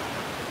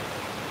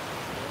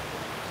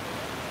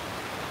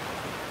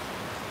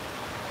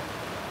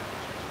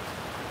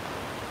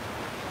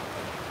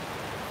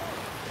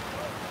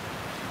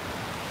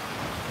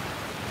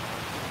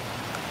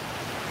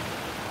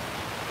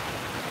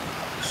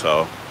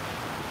 So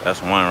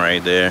that's one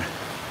right there.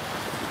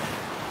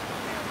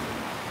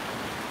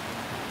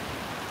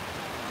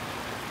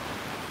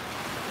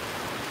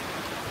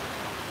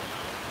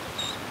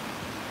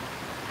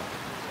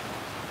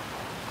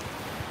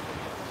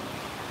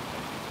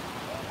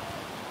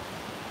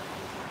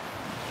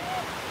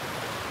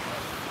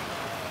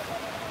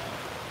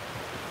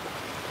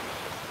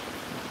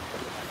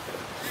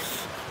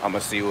 I'm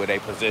gonna see where they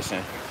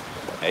position.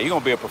 Hey, you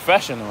gonna be a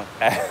professional.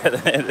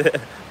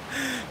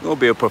 You gonna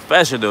be a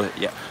professional.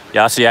 Yeah,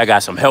 y'all see I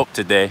got some help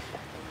today.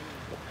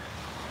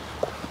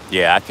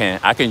 Yeah,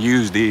 I can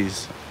use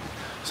these.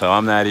 So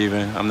I'm not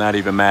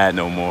even mad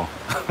no more.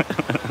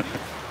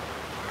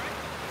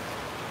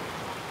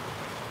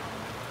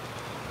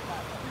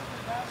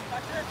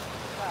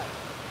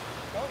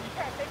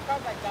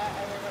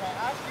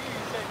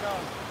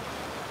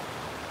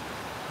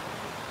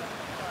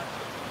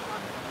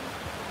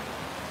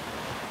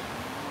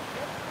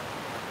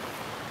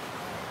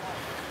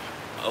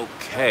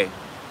 Okay.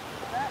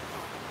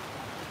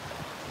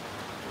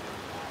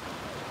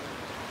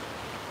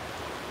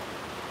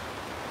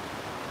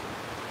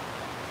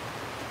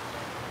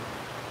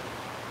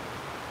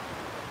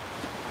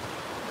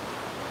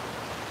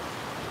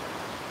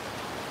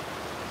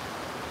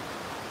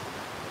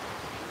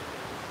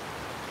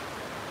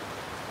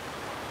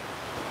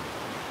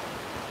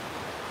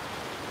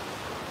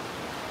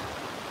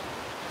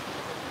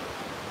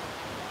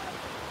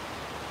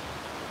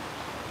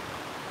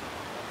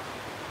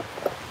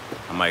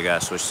 I might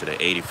gotta switch to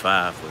the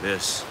 85 for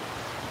this.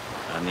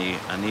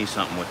 I need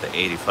something with the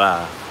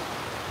 85.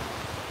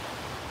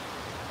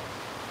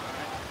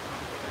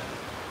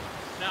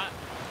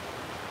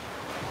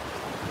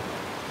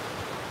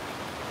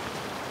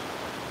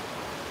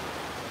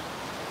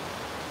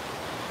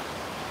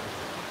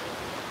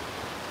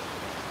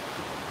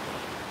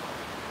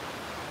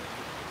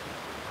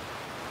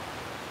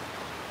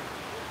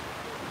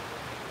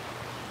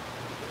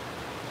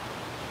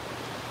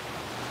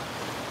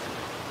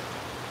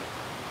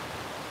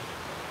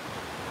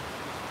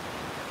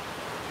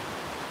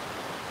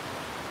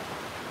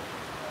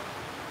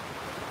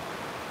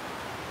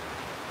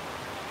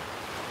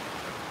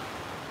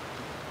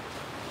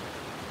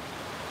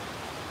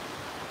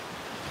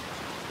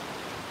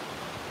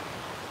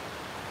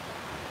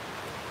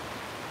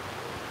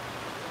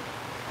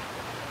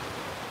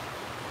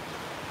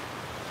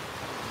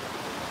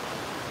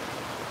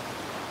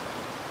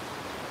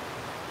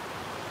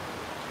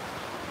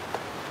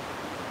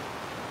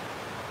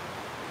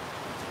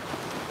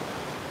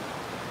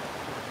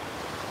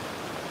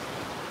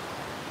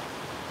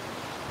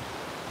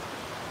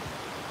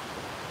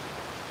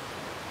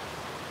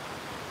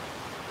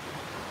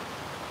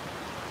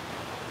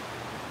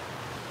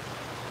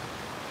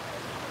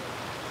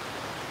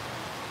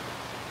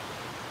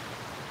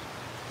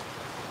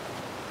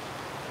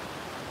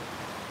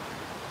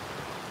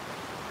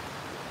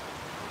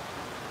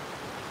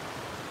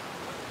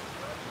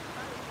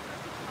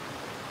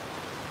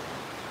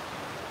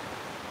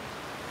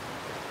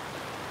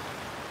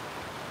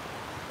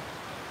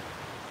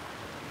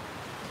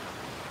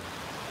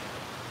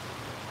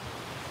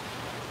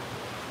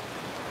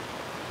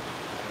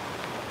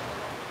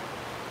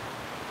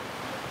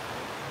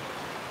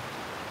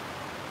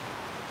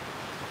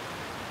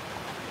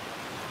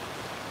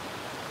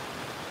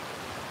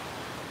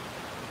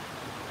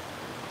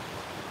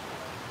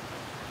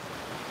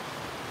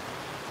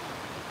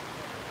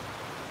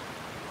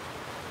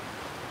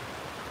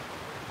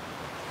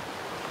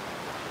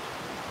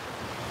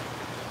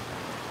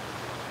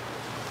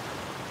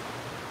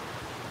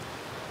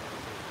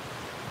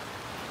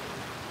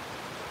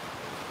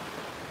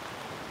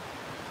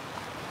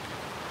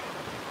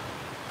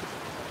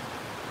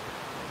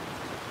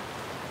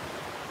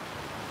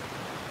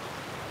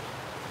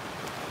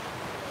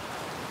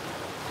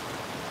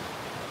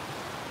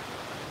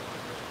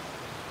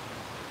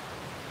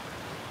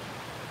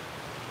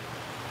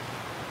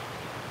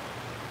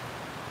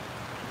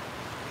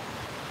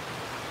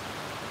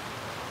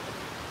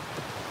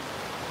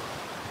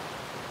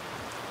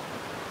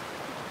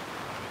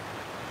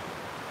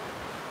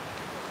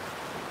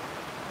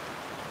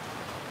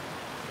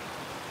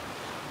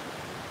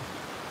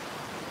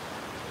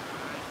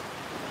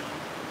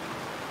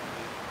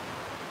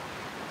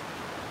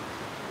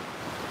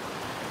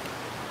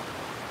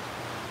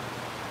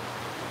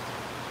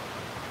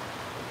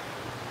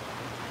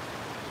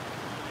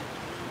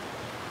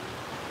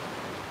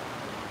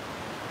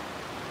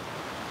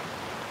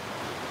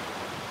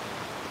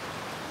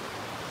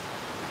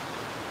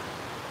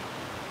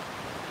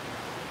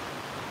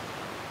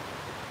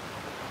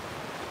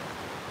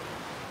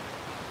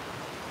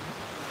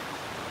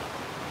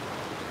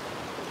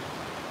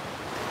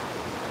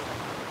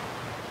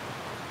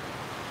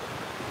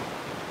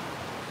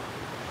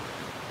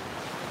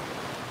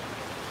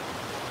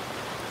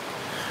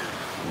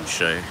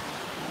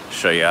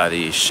 Show y'all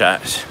these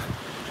shots.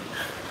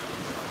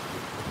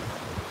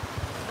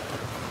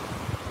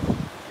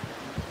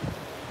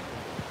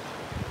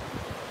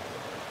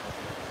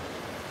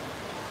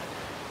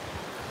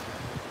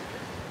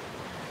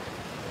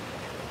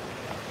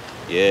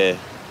 Yeah,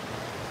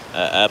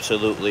 I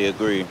absolutely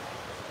agree.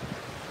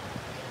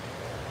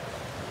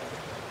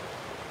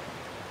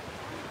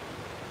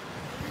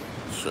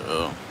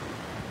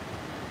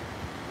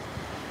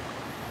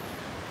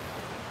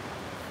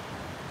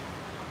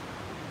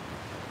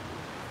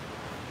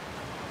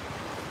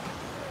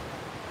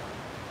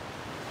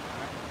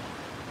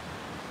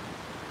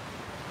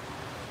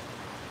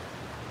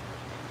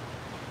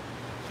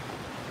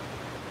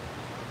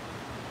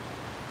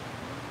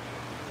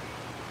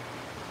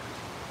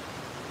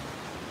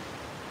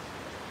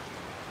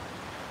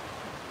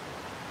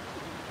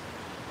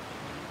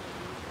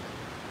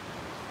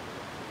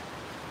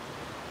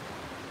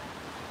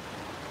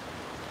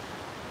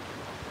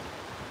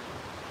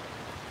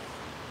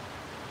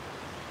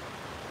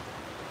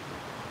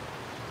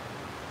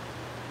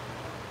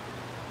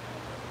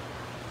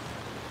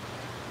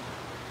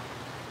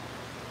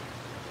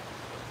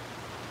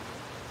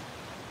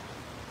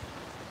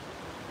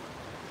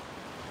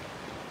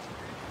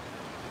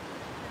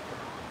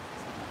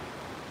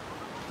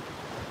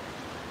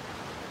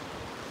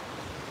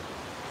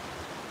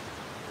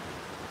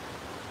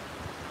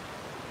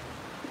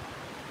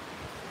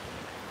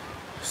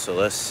 So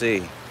let's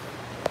see.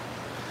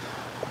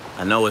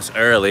 I know it's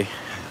early.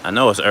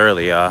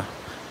 Y'all.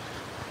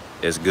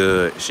 It's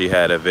good. She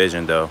had a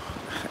vision though.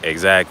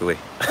 Exactly.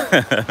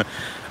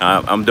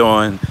 I'm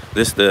doing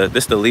this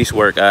the least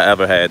work I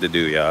ever had to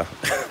do, y'all.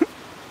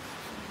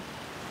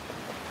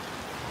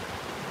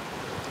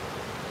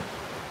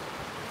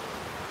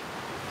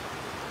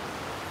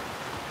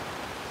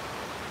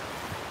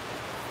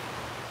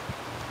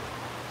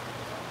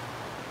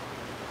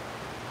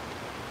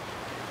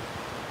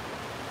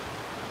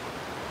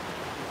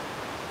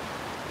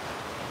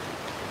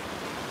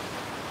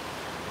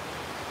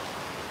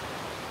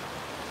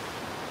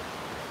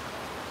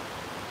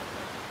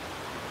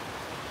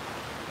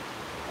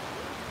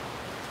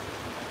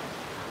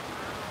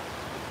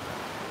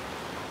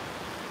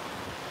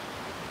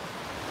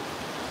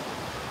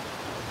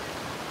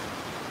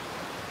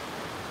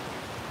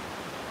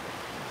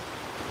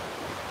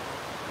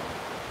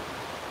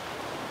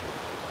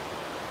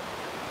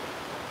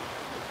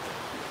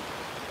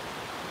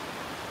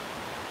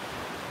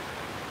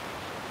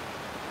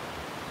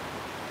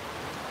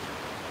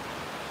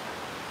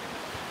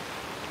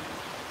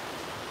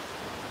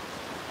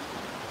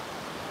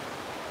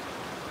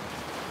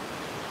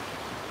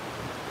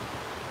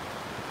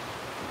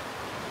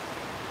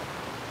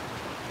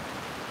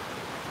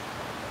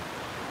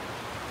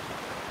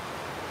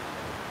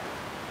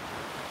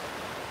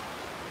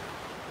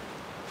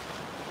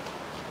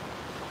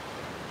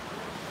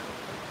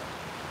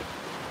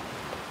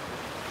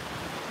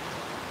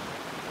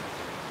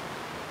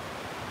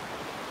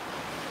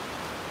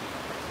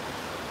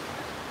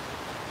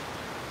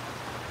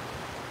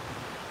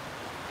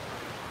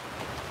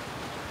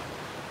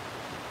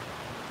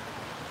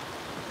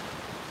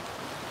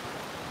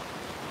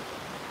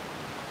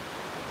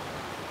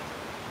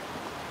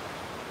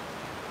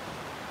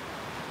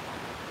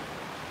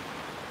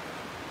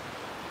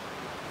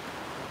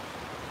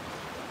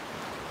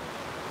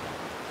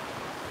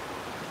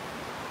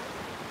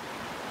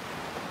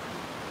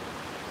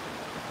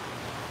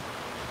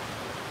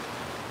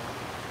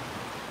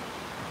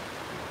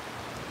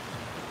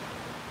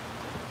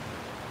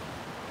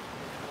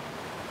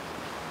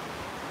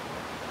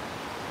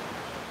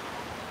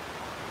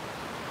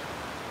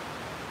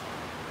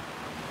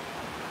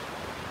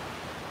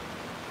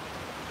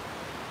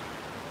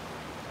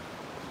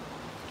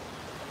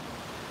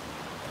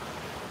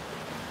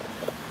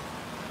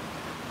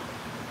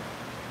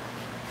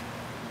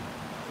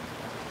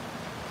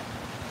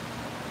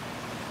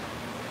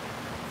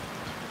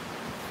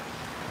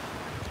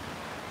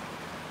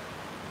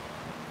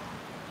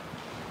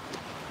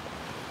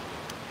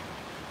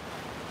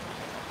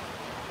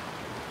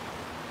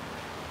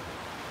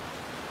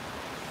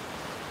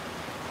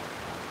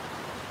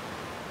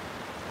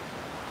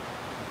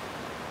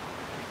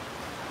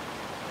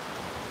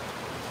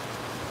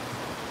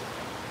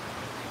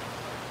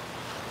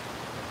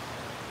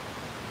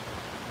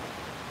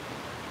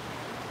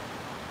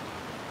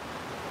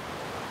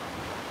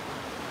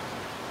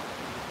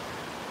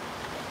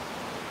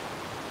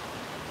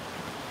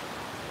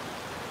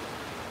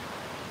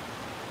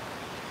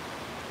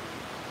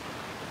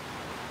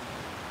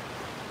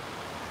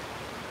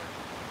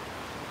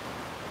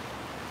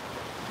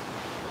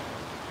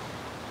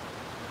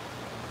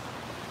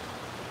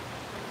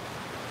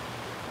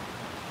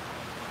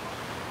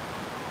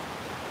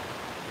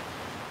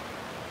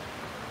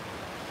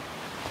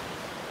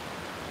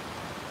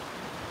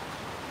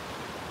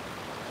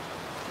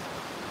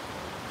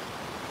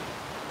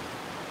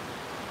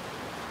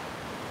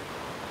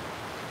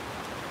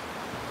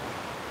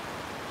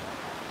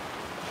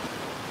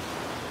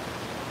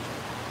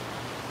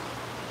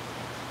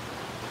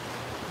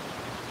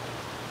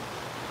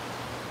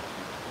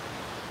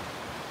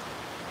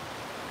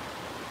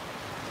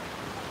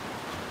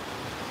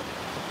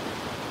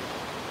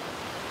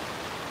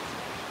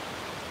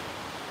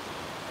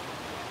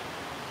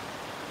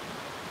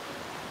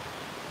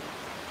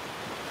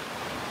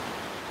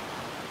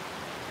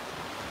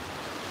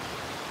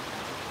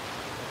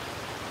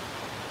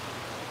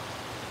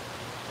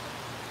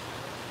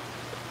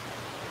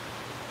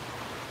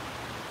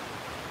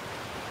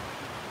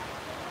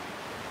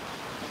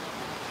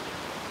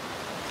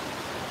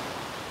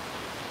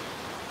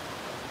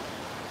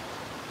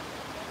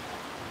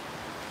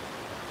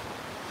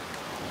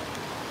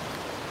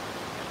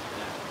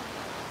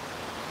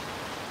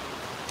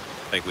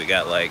 think we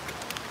got like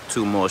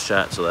 2 more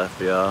shots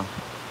left, y'all.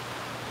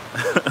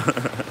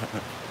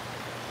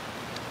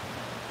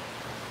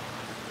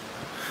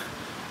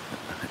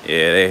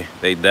 Yeah,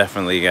 they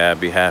definitely gotta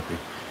be happy.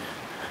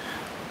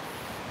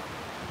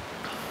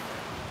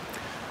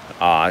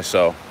 Alright,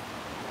 so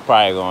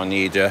probably gonna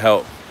need your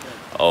help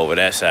over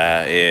that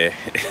side, yeah.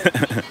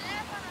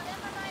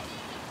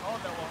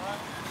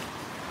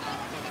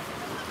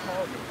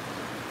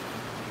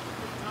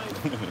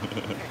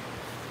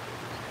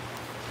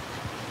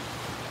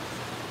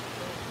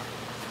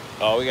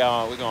 Oh, we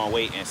gonna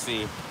wait and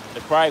see.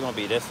 It's probably gonna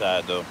be this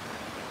side though.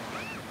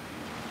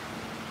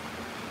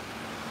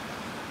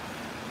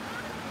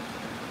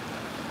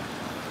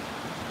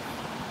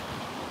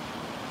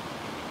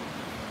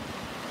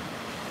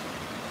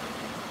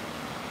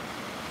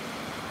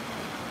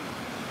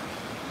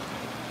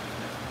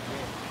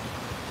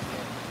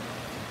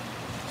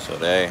 So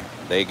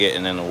they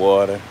getting in the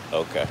water.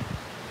 Okay.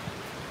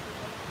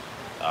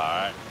 All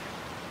right.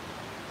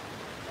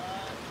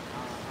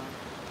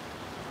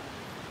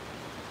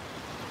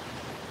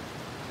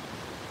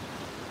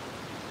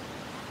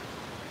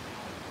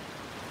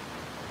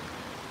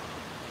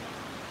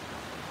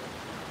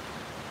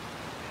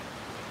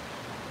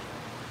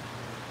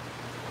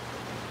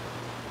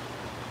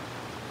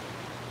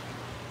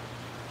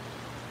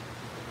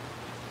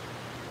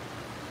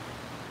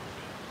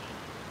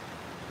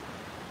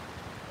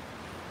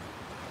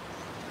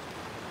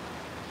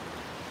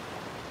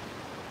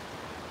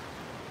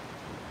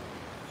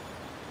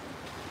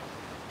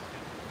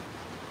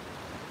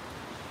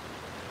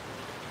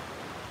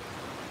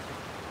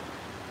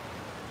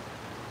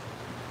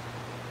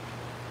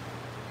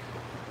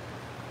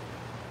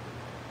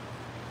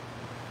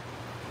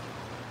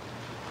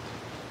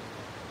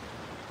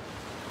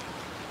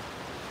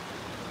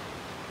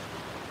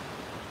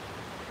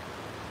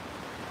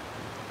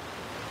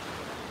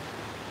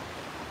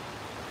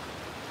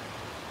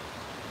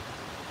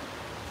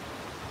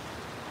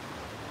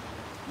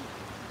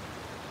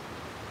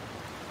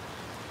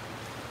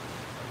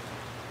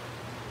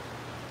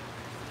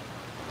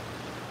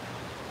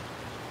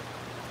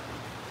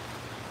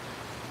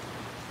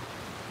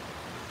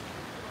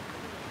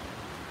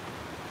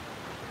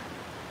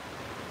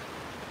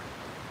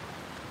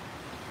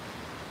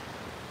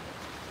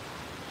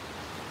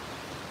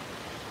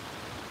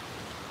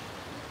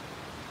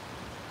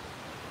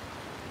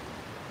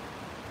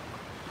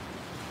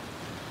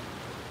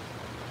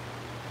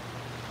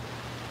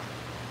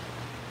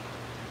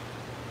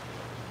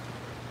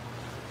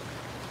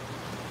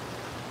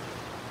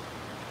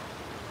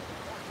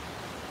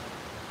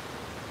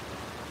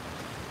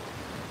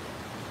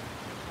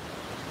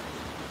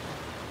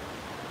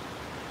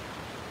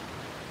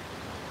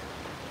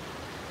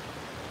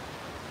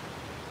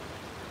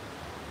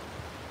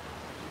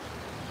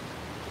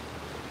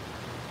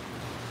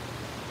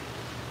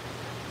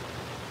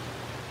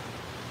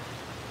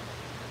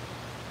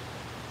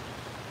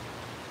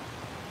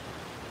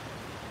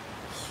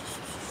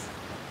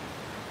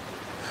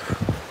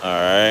 All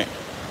right.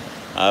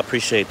 I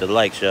appreciate the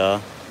likes,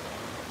 y'all.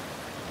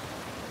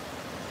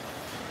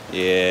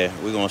 Yeah,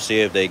 we're gonna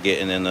see if they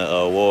getting in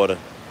the water.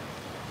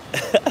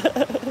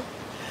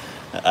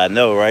 I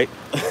know, right?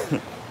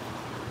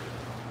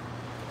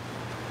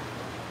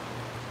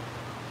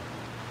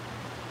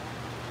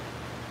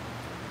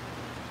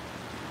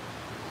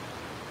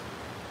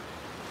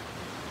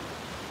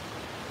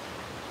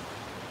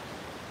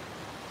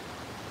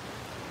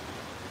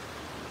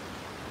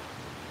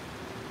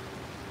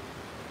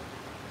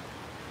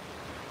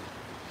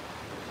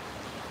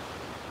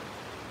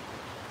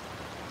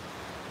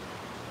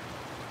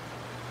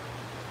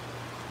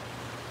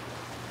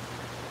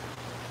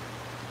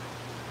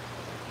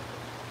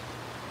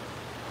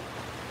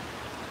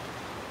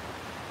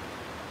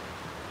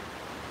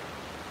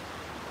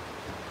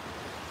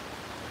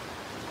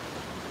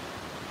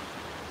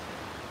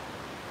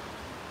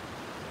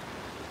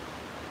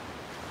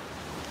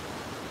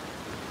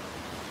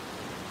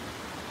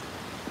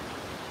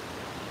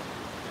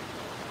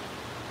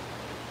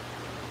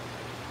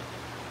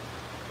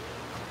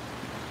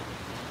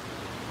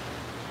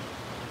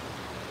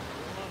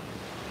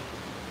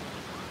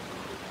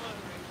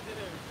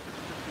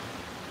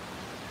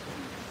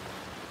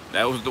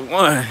 That was the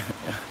one.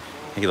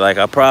 He like,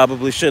 I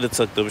probably should have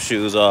took those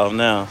shoes off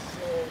now.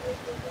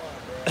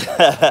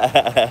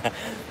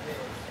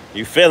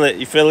 You feel it.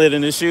 You feel it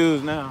in the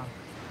shoes now.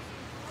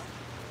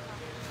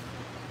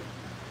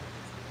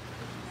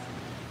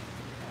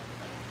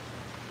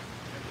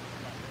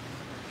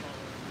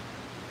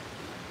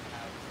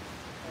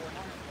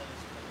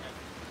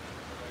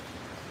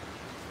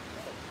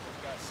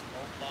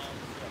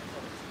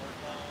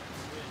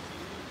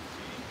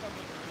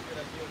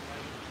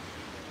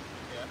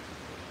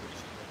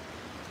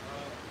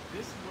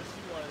 This is what she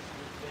wanted to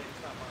do today.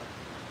 It's not mine.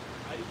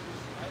 I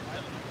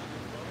don't know.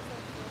 You know,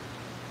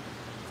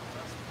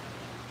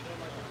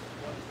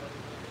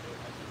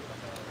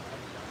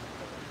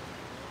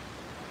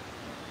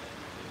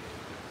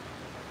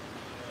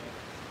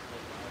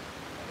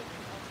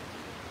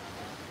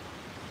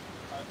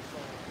 like,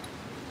 so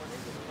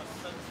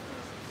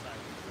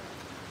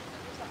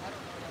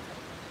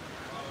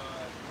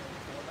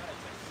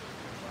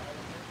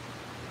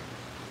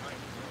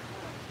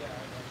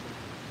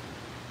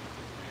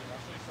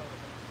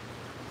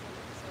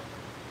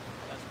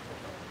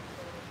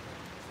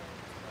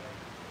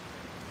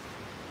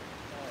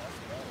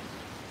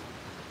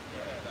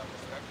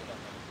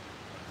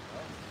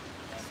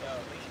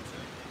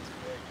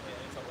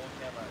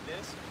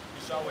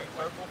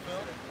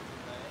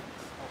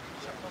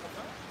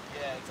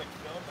Yeah, it's like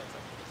film. It's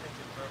like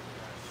tinted purple.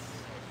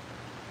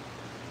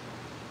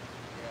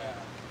 Yeah.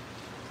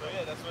 So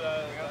yeah, that's what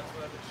I've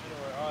been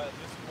shooting with.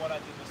 This is what I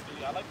did in the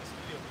studio. I like the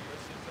studio view.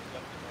 This is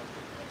definitely more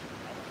good.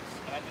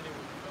 And I did it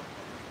with film.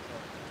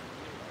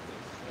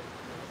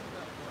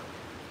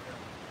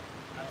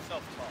 I'm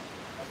self-taught.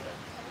 Okay.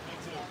 Me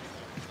too.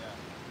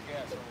 Yeah.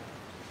 Yeah. So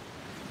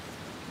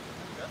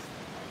that's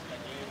I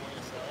gave away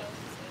yourself.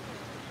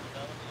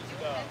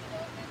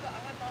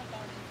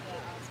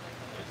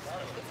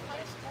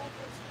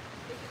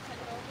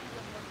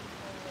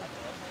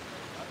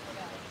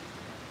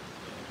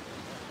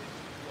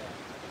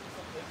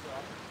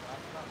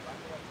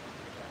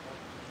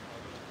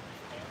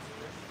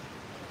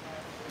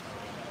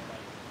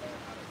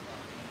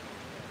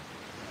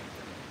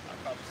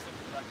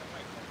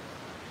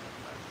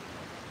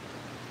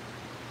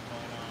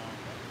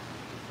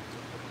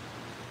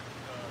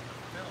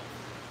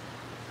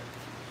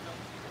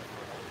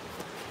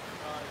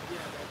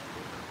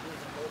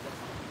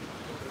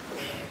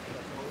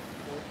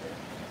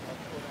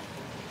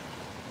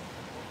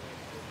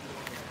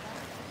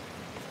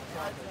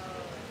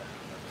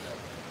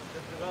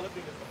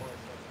 Developing is the more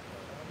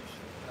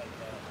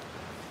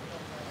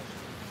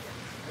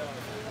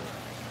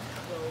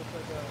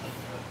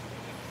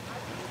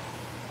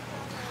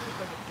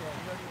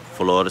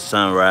Florida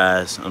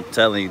sunrise. I'm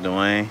telling you,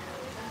 Dwayne.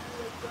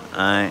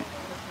 I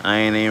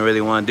ain't even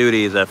really want to do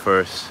these at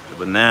first,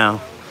 but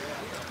now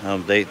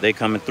they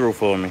coming through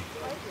for me.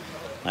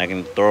 I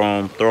can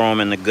throw them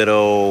in the good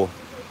old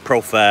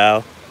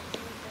profile.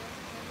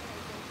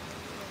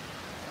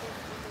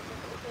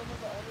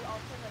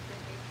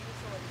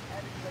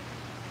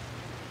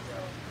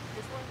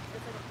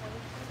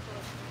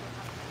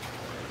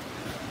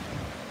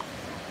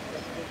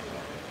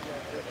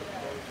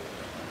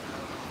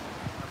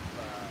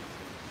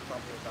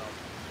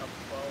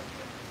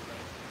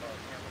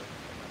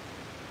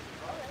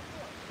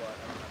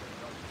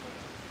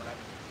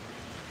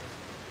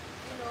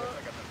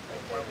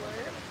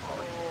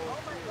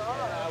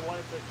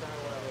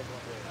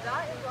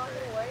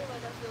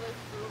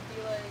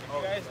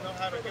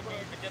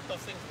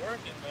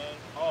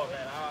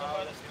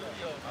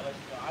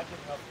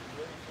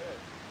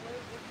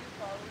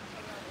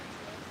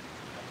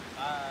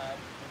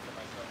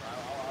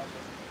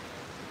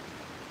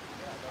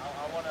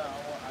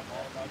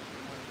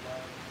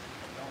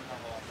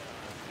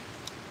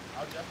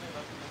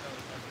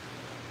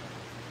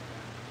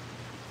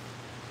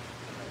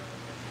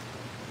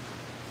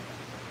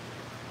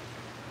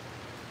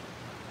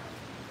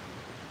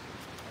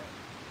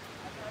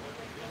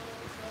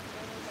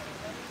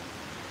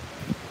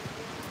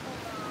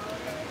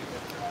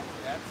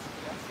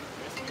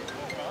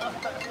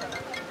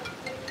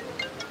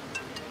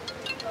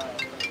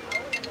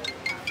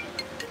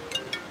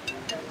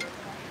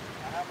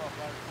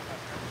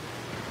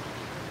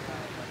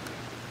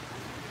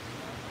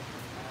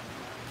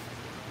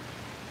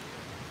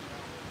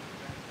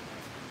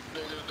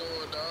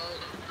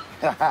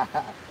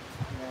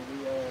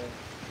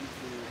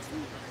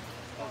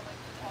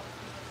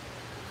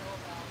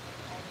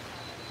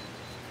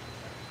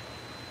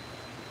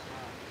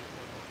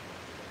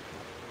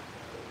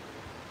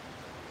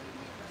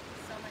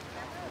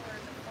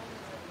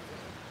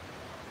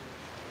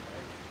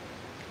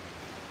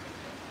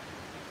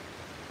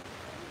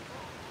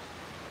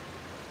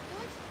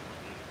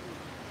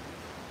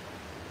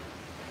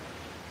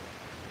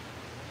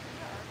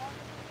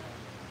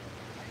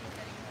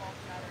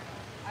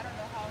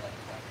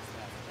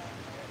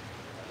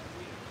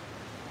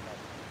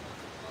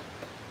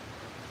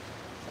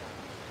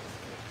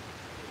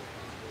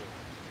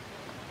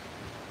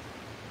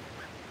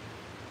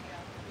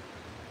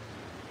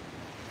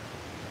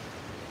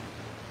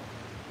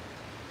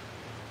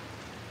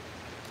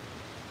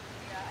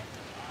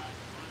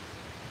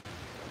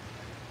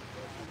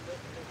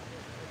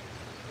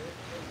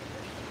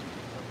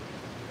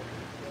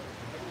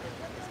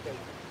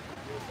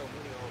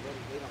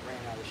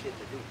 Shit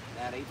to do.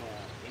 Now they doing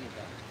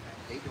anything.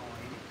 They doing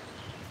anything.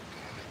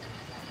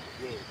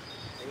 Yeah.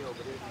 They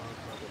over this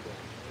motherfucker doing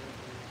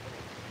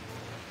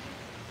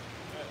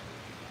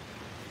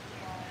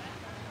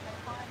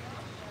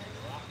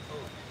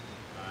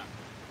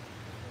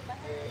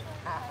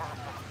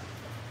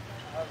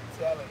I'm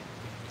telling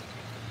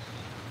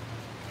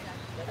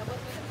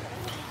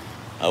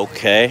you.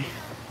 Okay.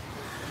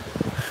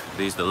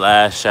 These the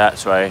last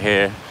shots right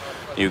here.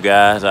 You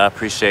guys, I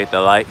appreciate the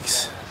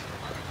likes.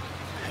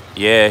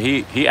 Yeah,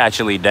 he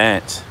actually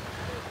danced.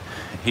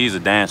 He's a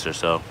dancer,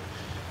 so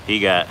he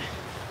definitely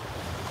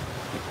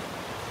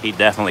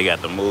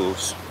got the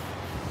moves.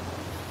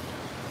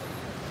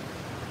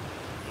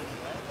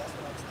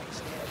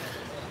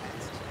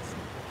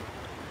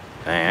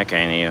 Dang, I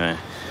can't even.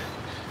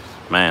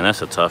 Man,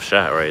 that's a tough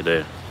shot right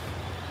there.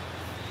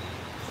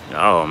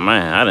 Oh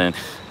man, I didn't.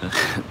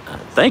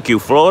 Thank you,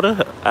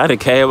 Florida. I done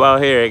came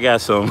out here and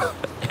got some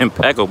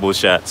impeccable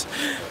shots.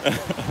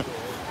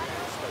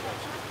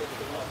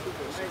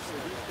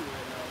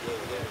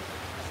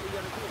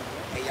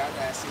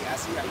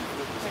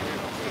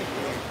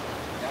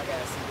 Y'all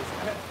gotta see this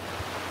guy.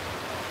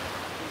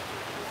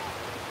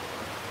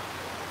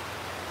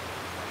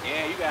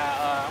 Yeah, you got,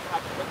 I'm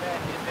about to put that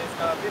in this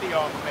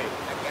video I'm gonna make.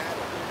 I got it.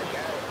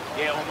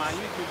 Yeah, on my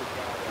YouTube.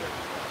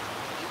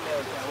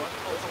 Email it.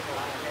 What's on the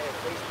line there?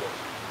 Facebook.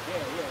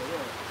 Yeah.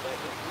 But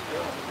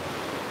email me.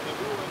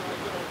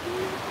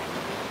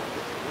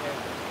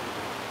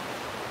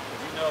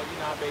 You know,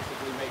 I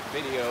basically make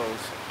videos.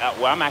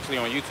 Well, I'm actually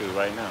on YouTube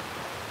right now.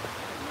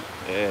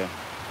 Yeah.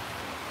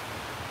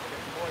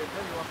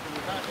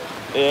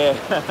 Yeah.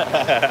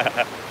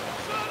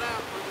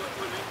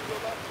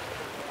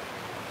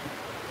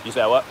 You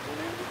said what?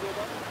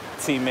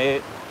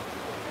 T-Mid.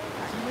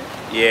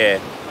 Yeah.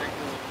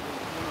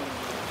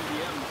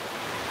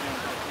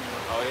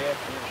 Oh yeah.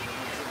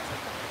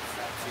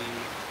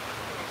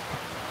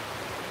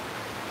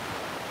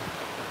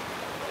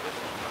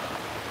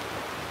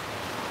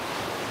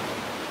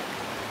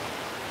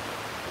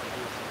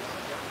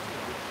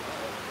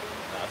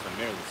 Some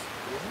mirrors.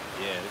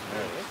 Yeah, it's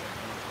mirrors.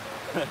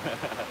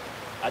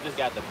 I just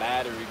got the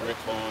battery grip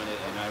on it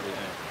and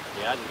everything.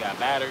 Yeah, I just got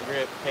battery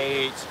grip,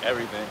 page,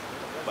 everything.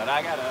 But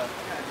I gotta do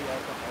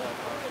something else.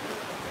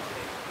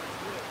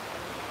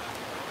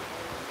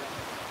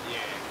 Yeah.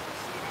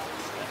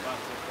 That's about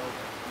to take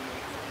over.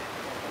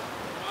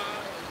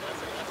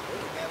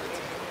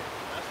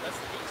 That's the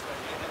beast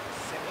right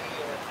there.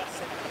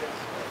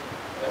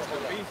 That's the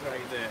beast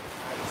right there.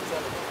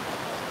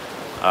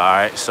 All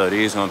right, so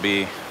these gonna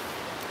be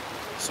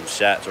some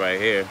shots right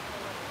here.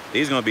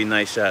 These gonna be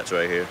nice shots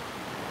right here.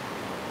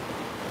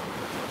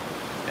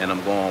 And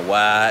I'm going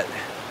wide.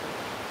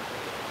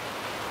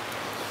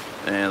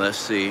 And let's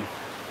see.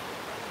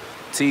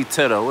 T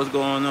Tito, what's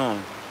going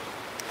on?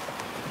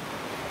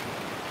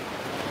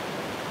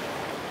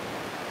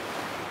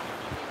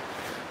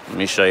 Let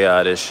me show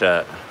y'all this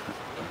shot.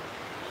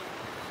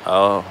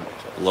 Oh,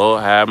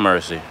 Lord have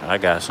mercy. I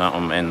got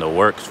something in the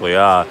works for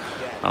y'all.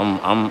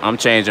 I'm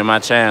changing my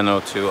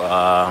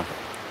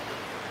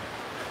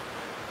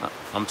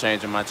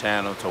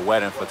channel to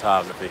wedding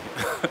photography.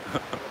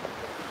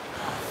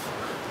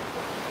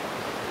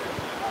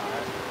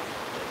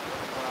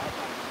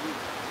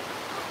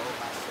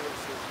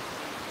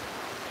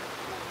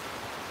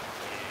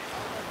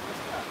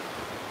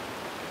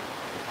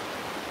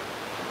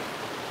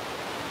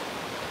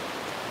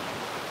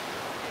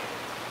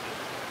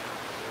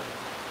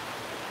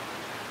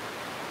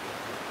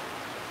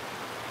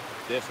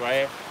 This right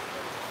here?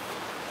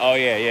 Oh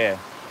yeah.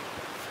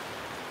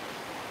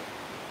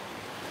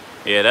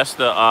 Yeah, that's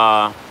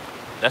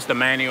the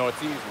MANNY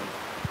ORTIZ one.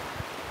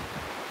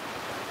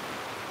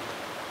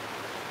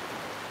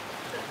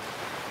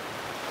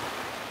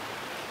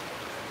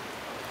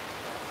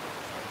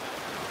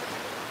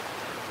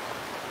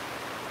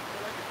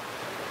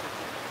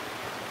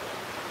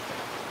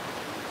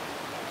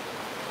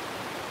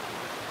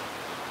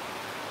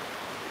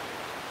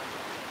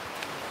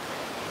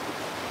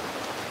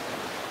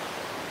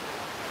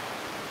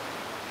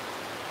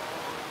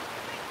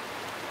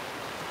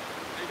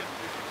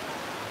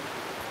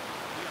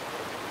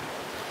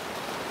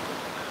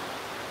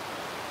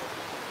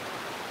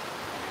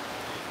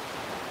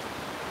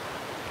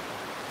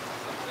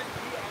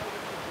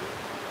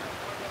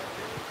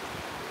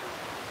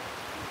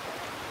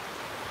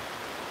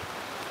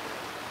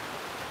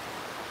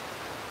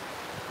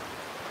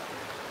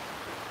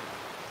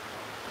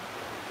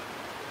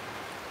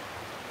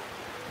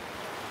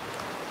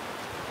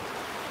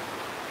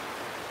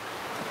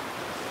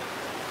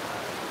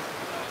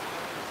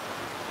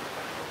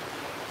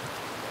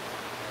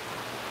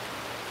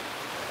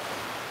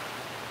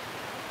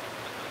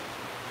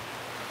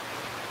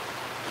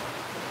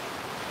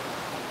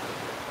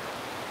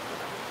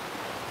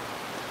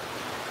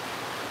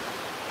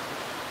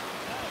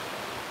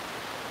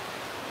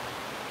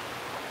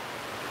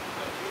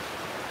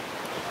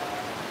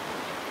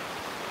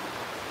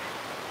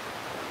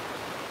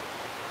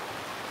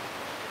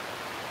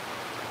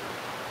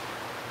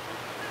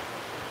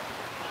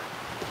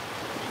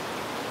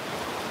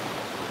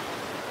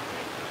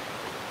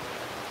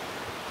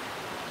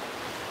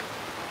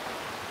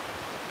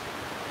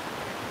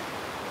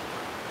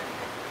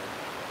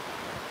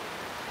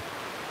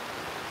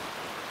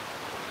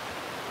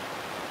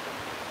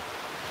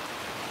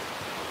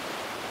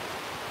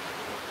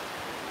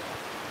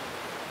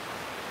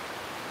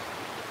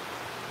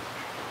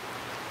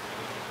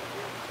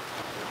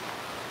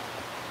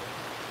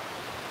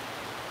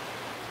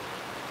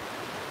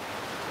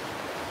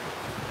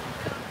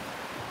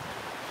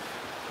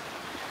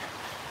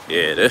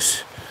 Yeah,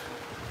 this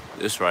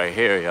right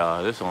here,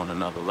 y'all, this on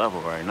another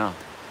level right now.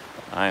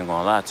 I ain't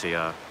gonna lie to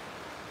y'all.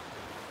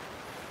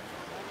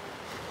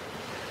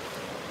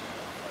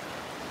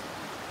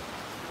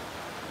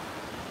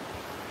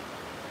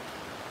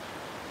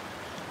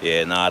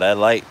 Yeah, nah, that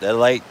light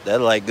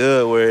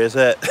good where it's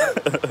at.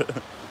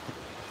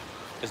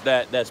 It's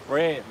that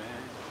spread, man.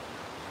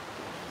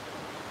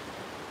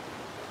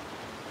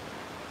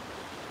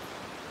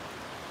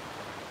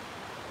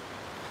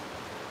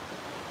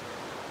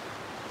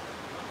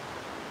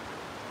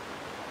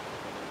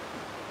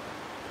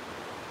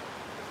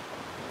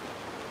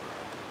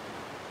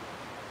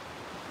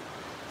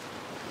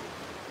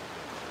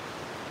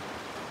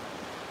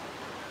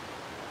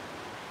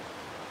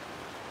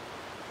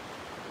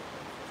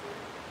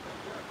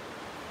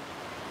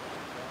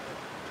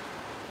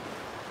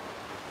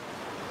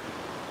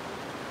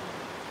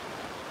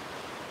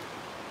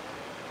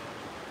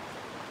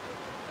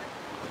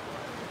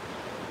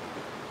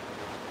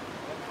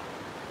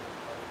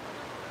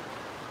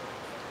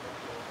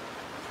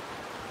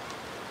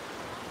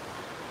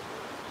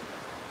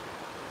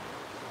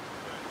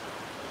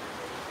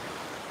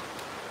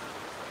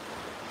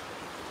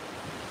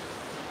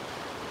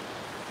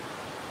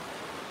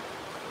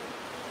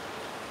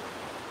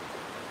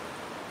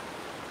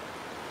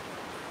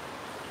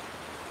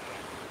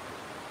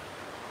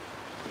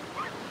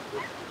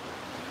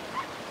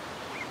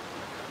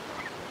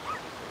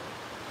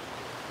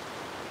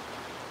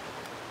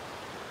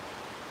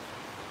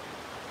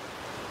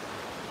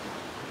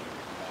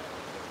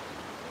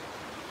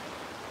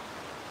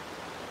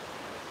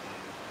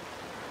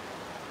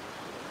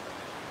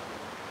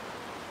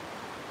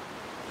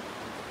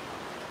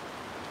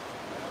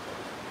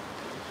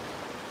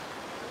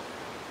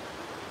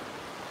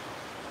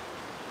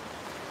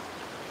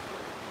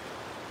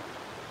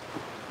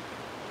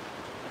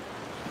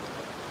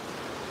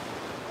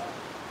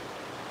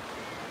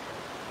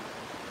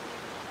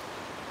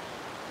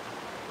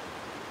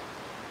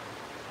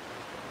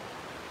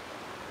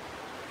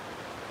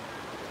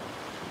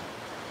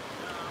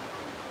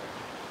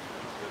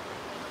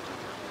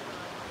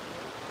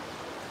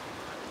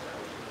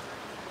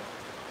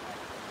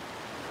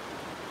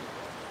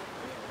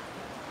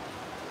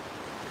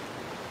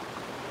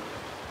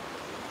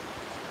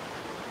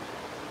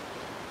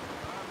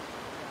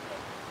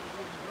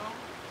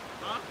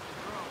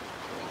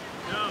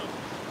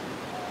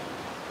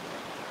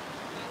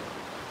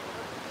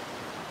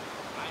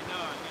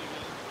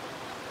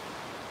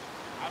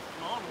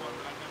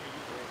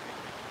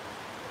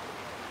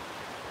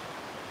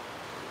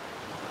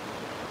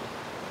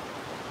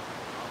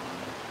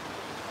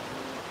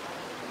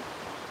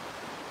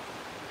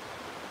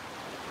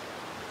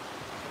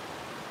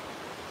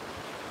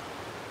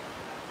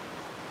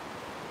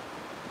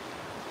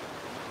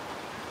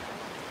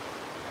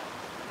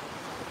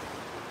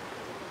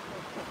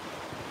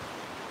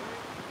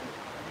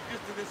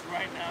 this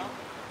right now?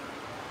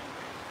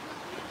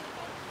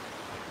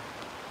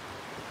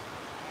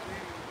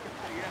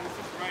 Yeah, this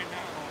is right now.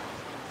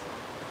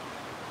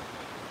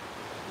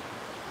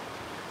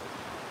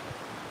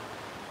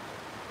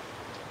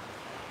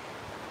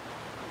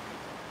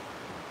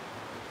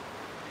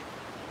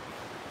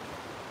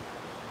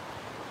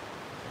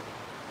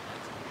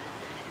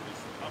 You can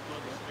just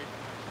upload this straight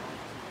from my phone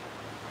too.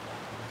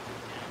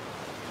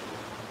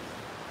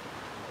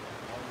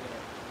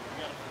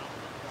 You got a phone?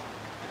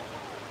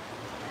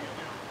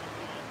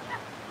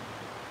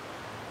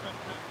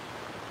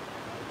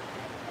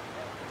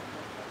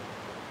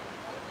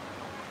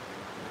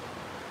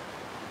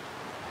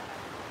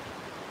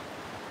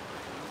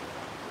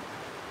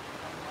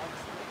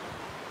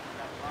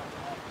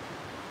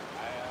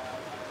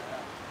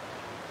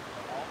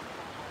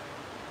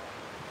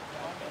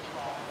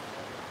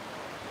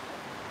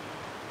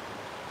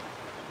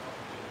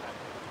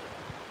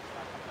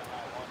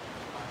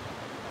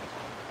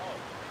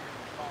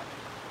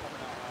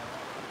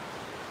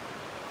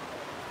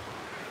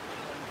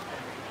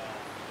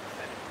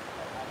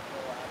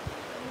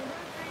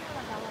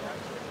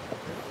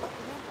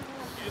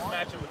 You just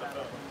match it with the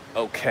phone.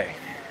 Okay.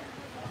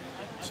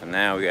 So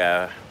now we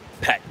gotta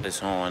pack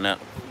this on up.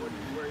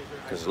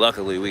 Because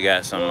luckily we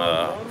got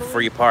some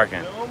free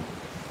parking.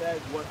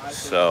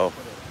 So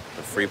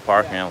the free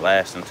parking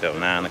lasts until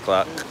 9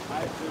 o'clock.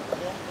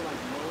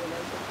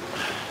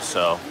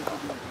 So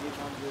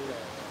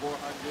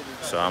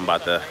I'm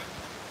about to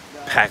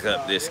pack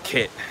up this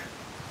kit.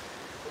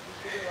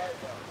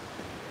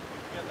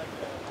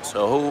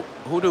 So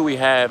who do we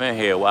have in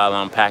here while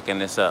I'm packing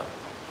this up?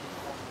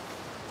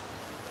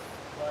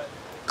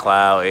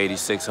 Cloud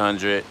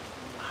 8600,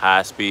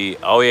 high speed.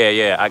 Oh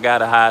yeah, I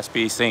got a high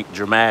speed sync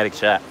dramatic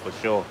shot for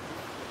sure.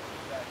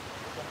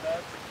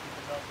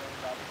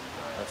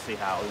 Let's see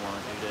how we want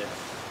to do this.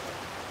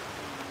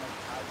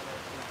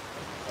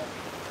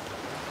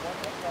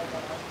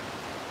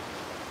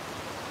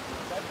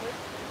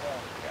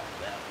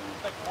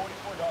 It's like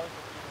 $44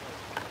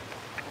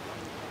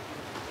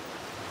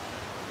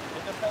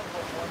 It depends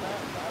what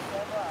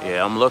format.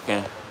 Yeah,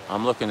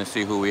 I'm looking to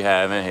see who we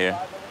have in here.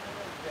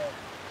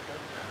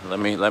 Let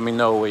me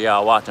know where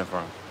y'all watching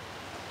from.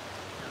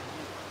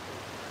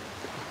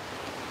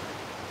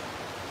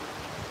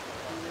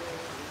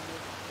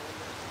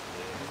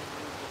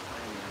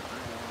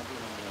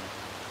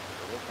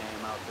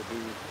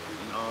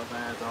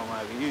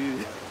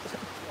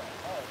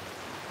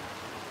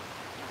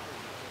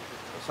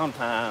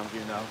 Sometimes,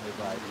 you know, it's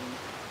like,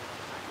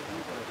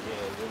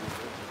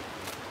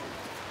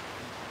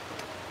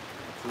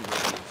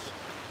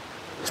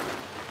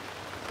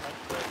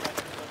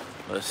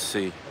 let's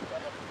see.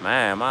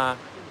 Man, my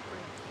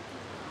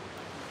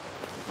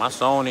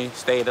Sony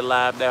stayed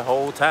alive that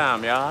whole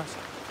time, y'all.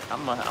 I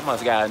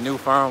must got a new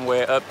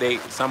firmware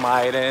update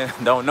somebody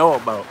didn't don't know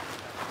about.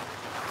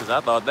 Cause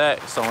I thought that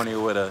Sony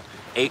would have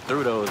ate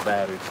through those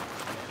batteries.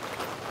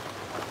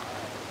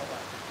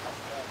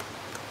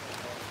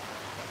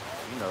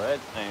 You know, that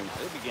thing,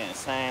 they be getting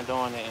sand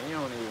on it and you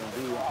don't even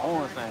be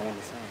on sand.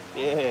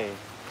 Yeah.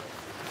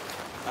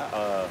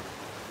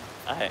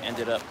 I had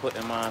ended up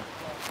putting my,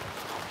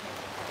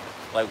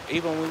 like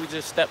even when we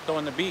just stepped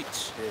on the beach.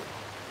 Yeah.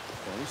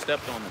 When we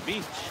stepped on the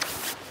beach,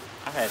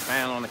 I had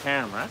sand on the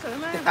camera. I said,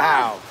 man,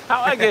 how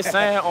I get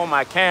sand on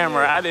my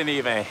camera? I didn't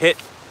even hit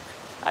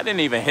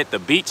the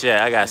beach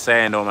yet. I got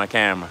sand on my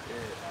camera.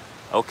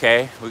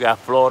 Okay, we got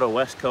Florida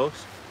West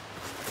Coast.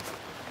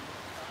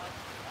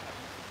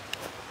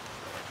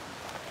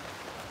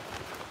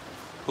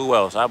 Who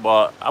else? I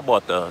bought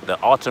the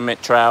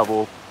ultimate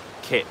travel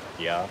kit,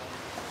 y'all.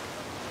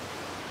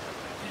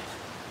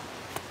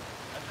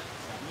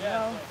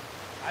 Yeah,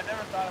 I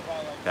never thought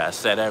about like. Gotta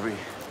set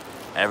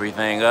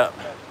everything up.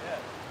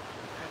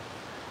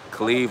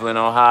 Cleveland,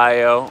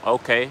 Ohio.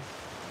 Okay,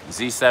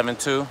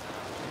 Z7ii.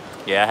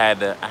 Yeah,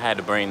 I had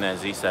to bring that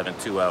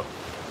Z7ii out.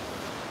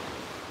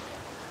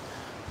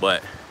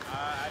 But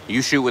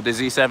you shoot with the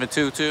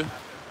Z7ii too?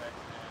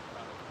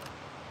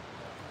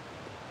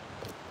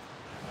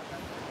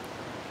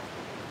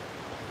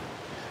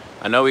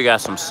 I know we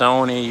got some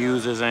Sony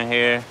users in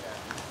here.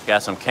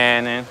 Got some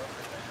Canon,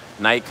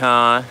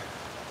 Nikon.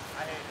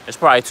 It's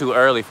probably too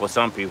early for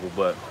some people,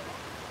 but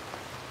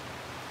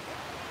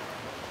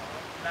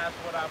That's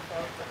what I'm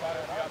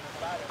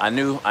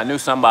about to I knew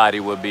somebody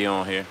would be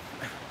on here.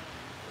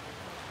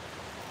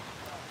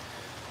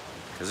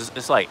 Cause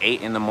it's like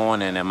 8 in the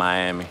morning in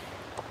Miami.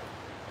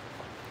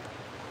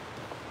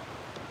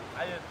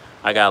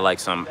 I got like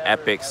some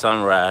epic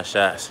sunrise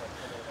shots.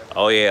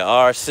 Oh yeah,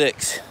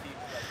 R6.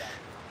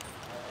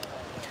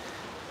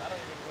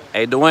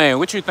 Hey Dwayne,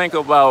 what you think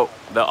about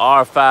the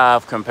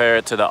R5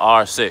 compared to the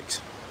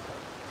R6?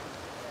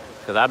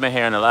 Cause I've been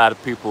hearing a lot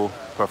of people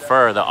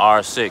prefer the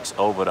R6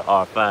 over the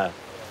R5.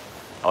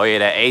 Oh yeah,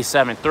 that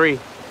A7 III.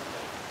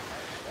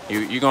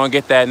 You gonna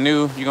get that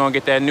new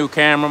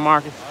camera,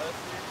 Marcus?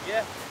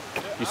 Yeah.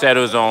 You said it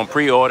was on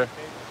pre-order. Do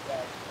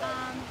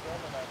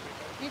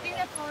you think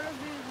that photos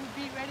would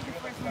be ready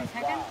before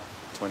 22nd?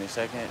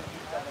 22nd.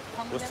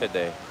 Some of What's them-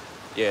 today?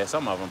 Yeah,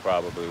 some of them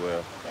probably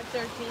will. The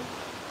 13th.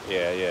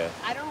 Yeah, yeah.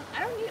 I don't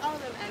need all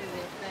of them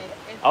edited. Like,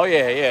 if Oh,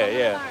 yeah, yeah, some of them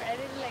yeah. are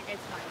edited, like,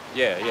 it's fine.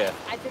 Yeah, yeah.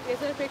 I took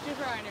this as a picture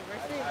for our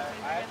anniversary. This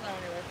is our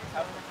anniversary, so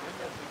I want to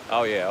post it.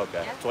 Oh, yeah,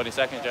 okay. Yeah.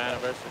 22nd your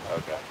anniversary?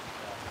 Okay.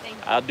 Thank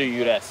you. I'll do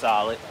you that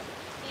solid.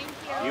 Thank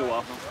you. You're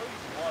welcome.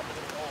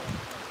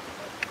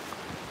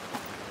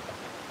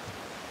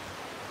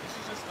 This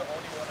is just the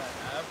only one I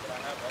have, but I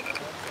have other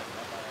ones that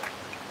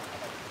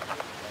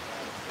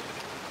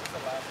this is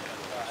the last one I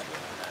got. I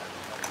didn't have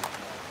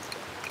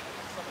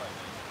something like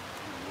this.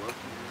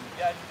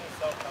 Yeah, I just did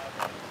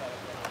self-content.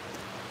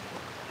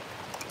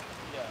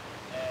 Yeah,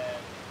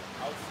 and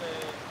I would say,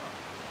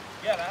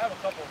 yeah, and I have a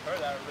couple of her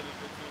that are really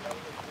good too. That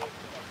was really good.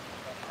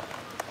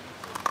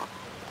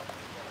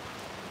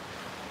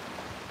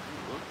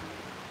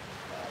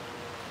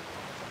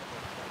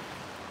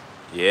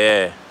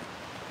 Yeah,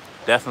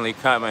 definitely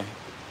coming.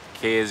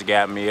 Kids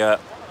got me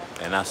up,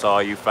 and I saw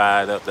you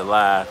fired up the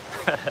live.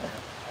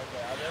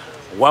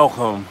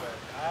 Welcome.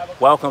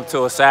 Welcome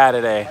to a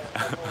Saturday.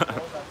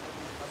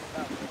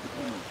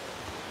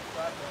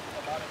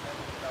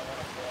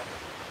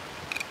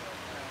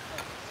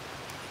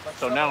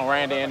 So now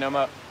Randy and them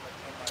up.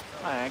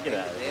 Man, get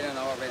out of They here. done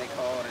already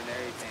called and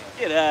everything.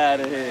 Get out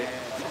of here.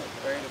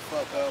 Ready to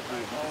fuck up. We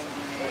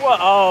hungry. What?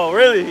 Oh,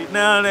 really?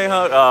 Now they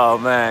hung. Oh,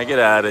 man, get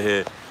out of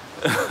here.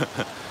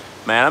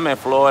 Man, I'm in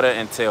Florida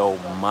until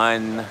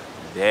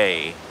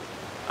Monday.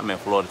 I'm in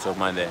Florida till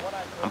Monday.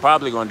 I'm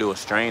probably going to do a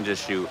stranger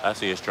shoot. I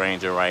see a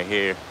stranger right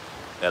here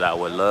that I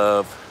would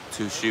love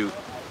to shoot.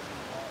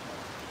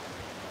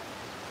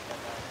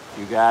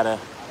 You gotta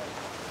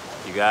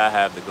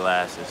have the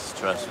glasses,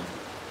 trust me.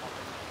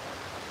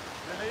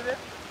 You need it?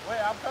 Wait,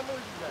 I'm coming with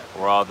you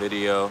guys. Raw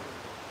video.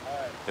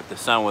 If the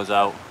sun was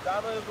out,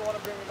 Diamond doesn't want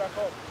to bring me back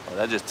home. well,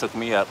 that just took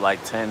me up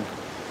like 10.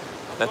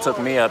 That took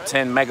me up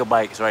 10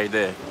 megabytes right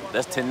there.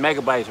 That's 10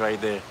 megabytes right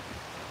there.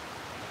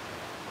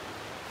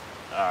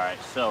 All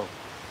right, so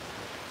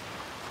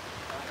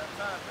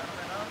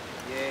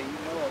Yeah, you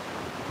know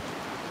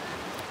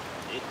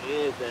it. it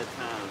is that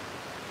time.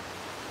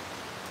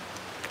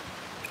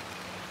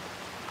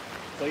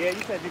 So yeah,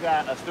 you said you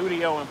got a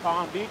studio in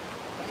Palm Beach?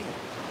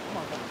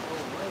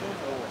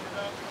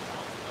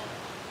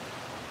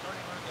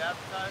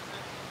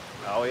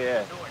 Oh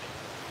yeah.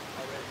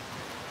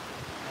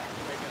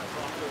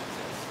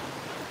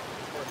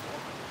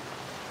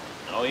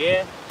 Oh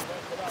yeah?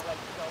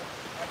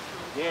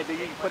 Yeah, do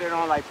you put it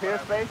on like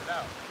Peerspace?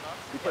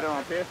 You put it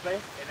on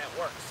Peerspace? And that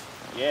works.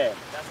 Yeah.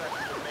 That's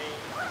actually the main,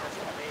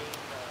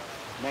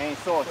 Main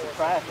source of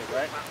traffic,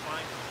 right?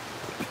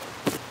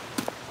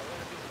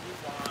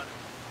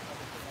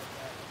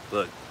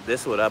 Look,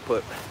 this is what I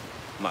put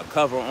my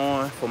cover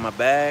on for my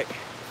bag.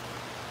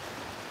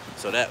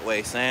 So that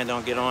way sand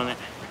don't get on it.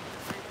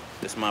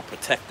 This is my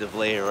protective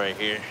layer right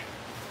here.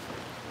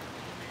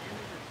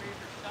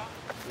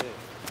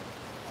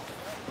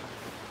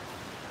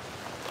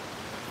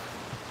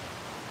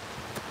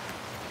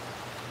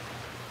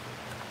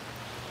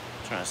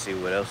 Trying to see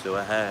what else do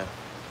I have.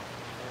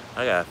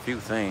 I got a few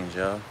things,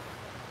 y'all.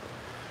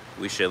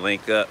 We should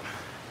link up.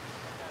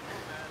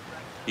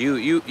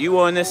 You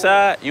on this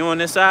side? You on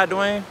this side,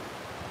 Dwayne?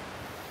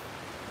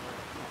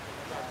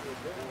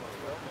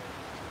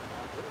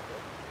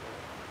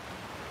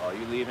 Oh,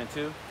 you leaving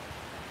too?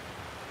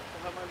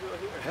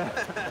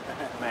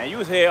 Man, you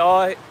was here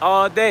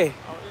all day.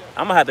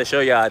 I'm gonna have to show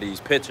y'all these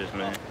pictures,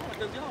 man.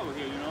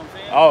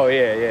 Oh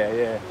yeah, yeah,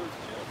 yeah.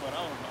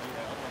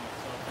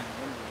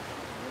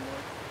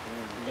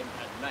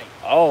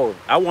 Oh,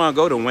 I want to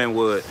go to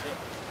Wynwood.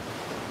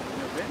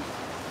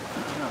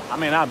 I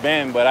mean, I've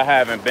been, but I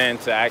haven't been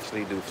to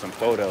actually do some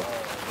photos.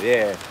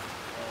 Yeah.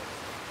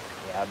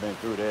 Yeah, I've been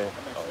through there.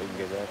 Oh, you can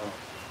get that one.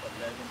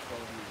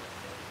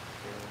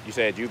 You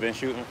said you've been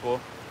shooting for?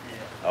 Yeah.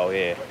 Oh,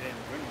 yeah.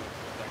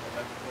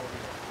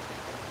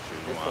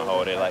 Shoot, you want to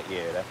hold it like,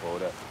 yeah, that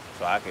fold up.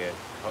 So I can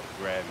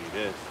grab you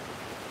this.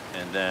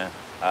 And then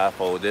I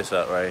fold this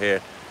up right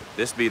here.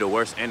 This be the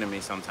worst enemy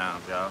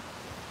sometimes, y'all.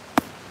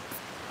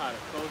 How to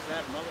close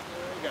that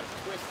motherfucker, you gotta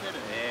twist it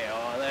and Yeah,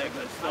 all that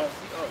good stuff.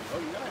 oh,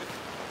 you got it.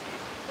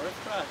 First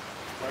try.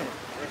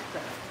 First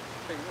try.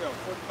 Take me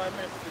 45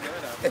 minutes to figure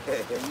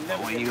that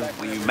out.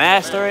 When you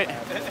master it,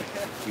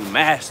 you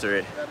master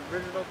it. That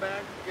original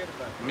bag, forget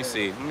about it.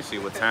 Let me see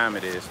what time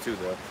it is too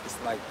though. It's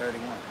like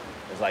 31.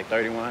 It's like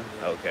 31?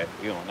 Okay.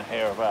 You on the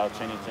hair of our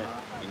chinny chin?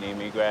 You need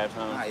me to grab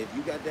some? Nah, if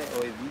you got that,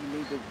 or if you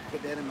need to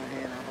put that in my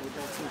hand, I'll hold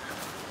that too.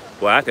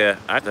 Well,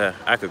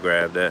 I could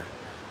grab that.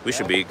 We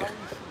should be.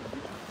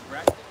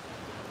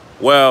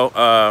 Well,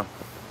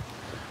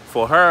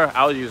 for her,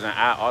 I was using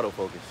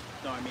autofocus.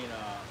 No, I mean,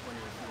 when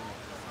you were shooting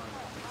the sun.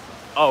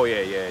 Oh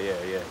yeah. Yeah.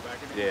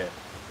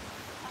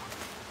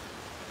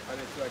 I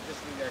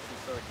just need to actually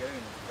start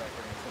getting this back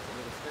in such a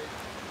little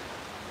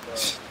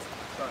stage.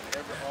 But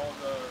all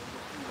the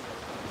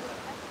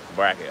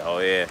Bracket. Oh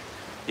yeah.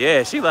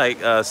 Yeah, she like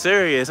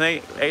serious.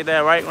 Ain't that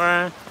right,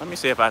 Ryan? Let me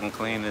see if I can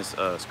clean this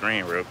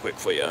screen real quick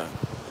for y'all.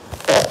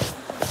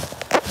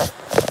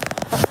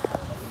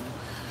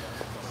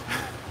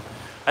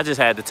 I just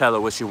had to tell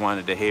her what she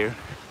wanted to hear.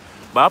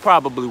 But I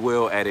probably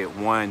will edit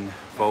one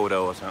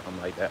photo or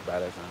something like that by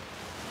that time.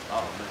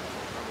 Oh,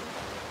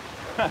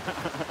 man.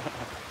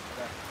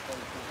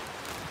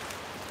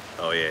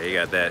 Oh, yeah, he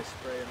got that.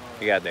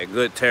 He got that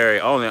good Terry.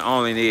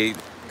 Only need,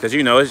 because,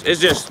 you know, it's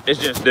just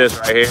this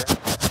right here.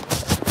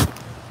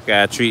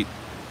 Gotta treat,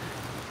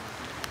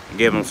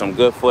 give him some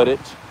good footage.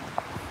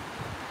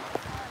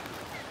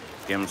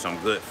 Give him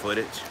some good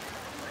footage.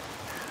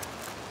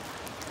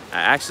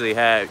 I actually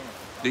had,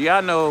 do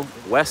y'all know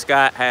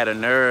Westcott had a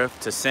nerve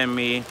to send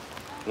me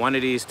one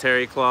of these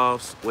terry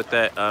cloths with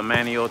that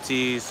MANNY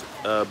ORTIZ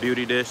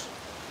beauty dish?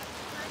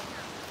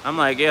 I'm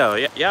like, yo,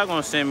 y'all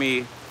gonna send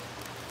me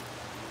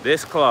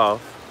this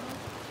cloth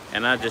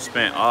and I just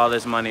spent all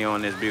this money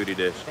on this beauty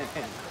dish.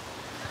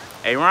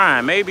 Hey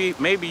Ryan,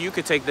 maybe you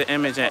could take the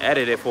image and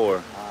edit it for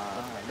her.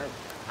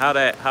 How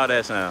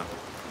that sound?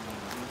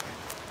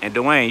 And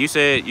Dwayne, you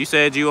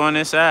said you on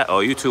this side?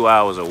 Oh, you 2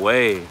 hours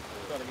away.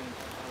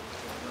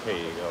 Here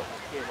you go.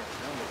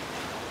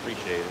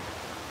 Appreciate it.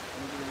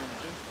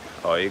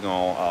 Oh, you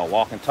gonna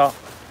walk and talk?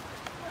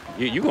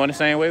 You going the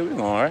same way we going,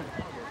 right?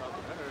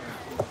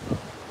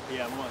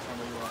 Yeah, I'm on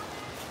somewhere you want.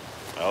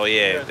 Oh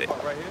yeah, Right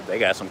here? they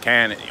got some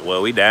cannon.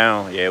 Well, we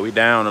down. Yeah, we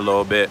down a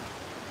little bit.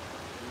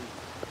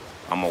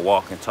 I'm gonna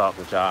walk and talk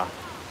with y'all.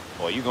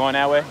 Oh, you going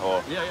that way?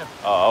 Or? Yeah.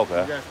 Oh,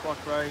 okay. You guys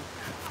parked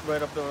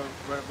right up the way?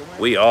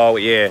 We all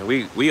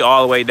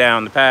the way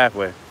down the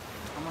pathway.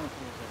 I'm on the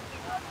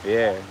side.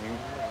 Yeah.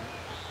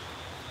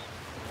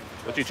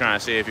 What you trying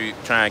to see? If you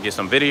trying to get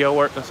some video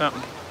work or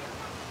something? No,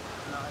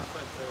 it's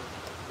like to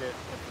get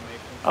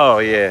information. Oh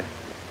yeah.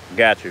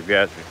 Got you. I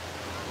don't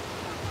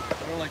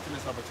like to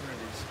miss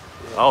opportunities.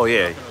 Oh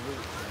yeah. I'm gonna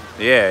lose.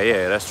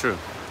 Yeah, that's true.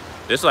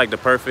 This is like the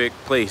perfect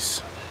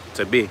place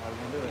to be. How we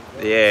gonna do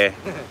it?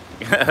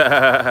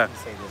 Yeah.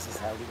 Say this is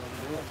how we gonna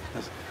do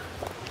it.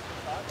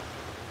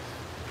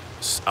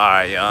 All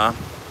right, y'all.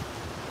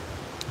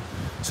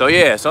 So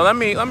yeah, so let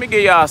me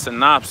give y'all a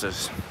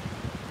synopsis.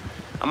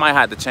 I might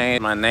have to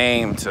change my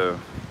name to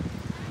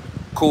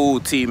Cool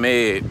T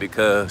Mid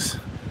because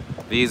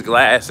these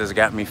glasses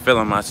got me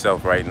feeling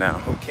myself right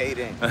now. Okay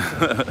then.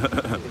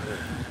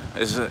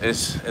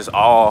 It's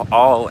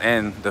all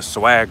in the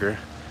swagger. In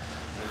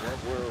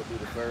what world do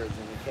the birds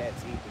and the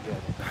cats eat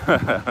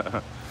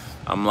together?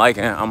 I'm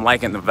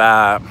liking the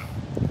vibe,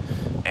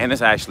 and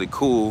it's actually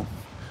cool.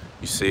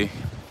 You see,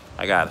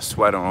 I got a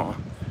sweater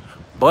on,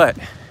 but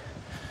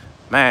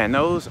man,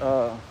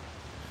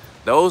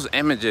 those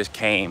images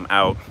came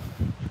out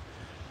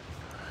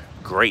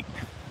great.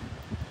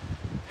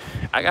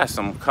 I got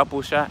some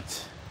couple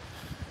shots.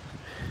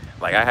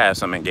 Like I have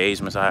some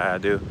engagements I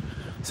do.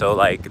 So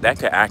like that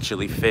could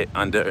actually fit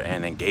under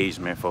an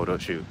engagement photo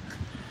shoot.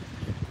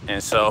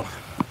 And so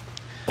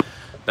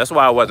that's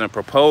why I wasn't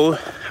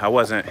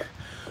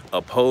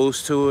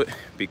opposed to it,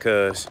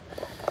 because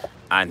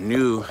I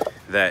knew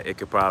that it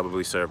could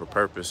probably serve a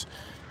purpose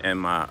in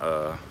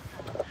my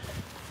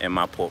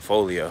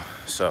portfolio.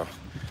 So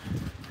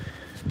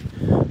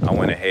I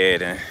went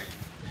ahead and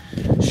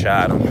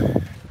shot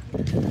them.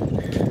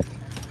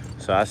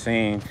 So I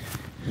seen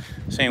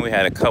we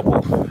had a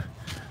couple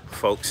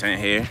folks in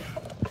here.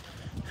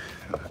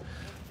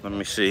 Let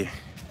me see.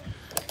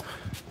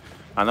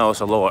 I know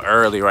it's a little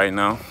early right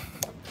now.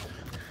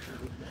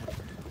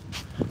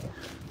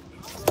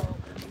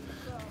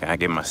 Gotta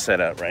get my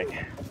setup right.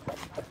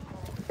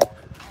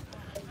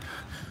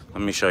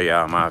 Let me show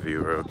y'all my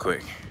view real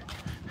quick.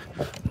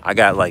 I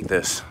got like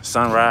this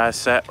sunrise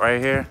set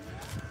right here.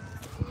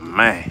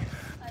 Man.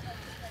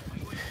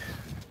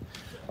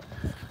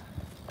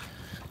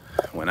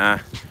 When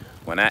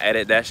I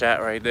edit that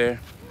shot right there,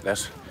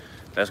 that's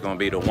gonna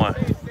be the one.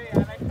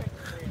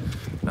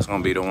 That's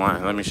gonna be the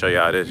one. Let me show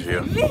y'all this view.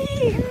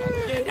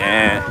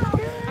 And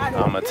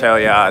I'm gonna tell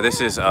y'all,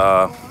 this is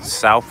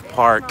South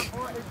Park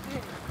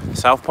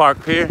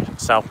Pier,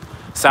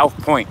 South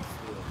Point.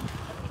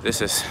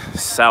 This is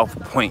South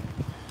Point.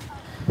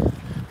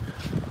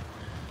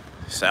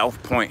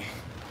 South Point.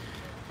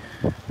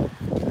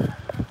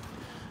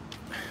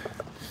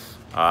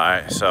 All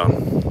right,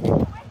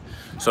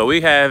 so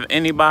we have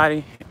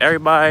everybody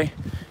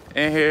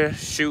in here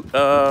shoot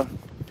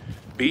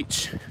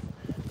beach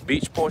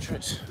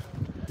portraits.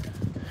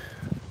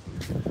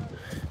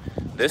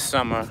 This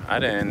summer I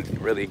didn't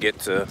really get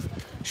to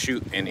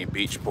shoot any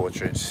beach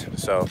portraits,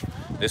 so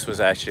this was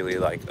actually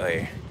like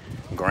a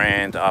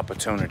grand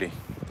opportunity.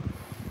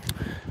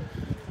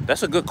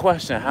 That's a good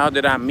question. How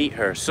did I meet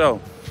her?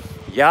 So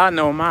y'all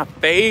know my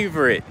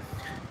favorite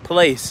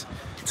place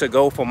to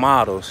go for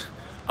models.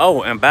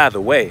 Oh, and by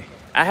the way,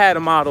 I had a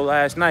model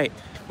last night,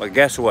 but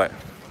guess what?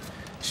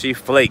 She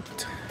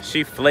flaked.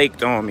 She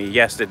flaked on me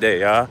yesterday,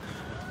 y'all.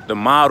 The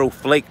model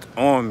flaked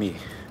on me.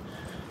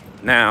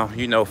 Now,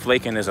 you know,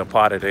 flaking is a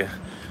part of the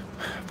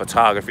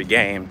photography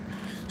game.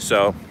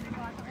 So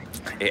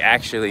it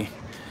actually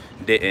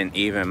didn't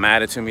even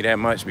matter to me that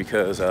much,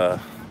 because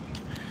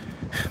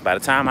by the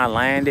time I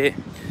landed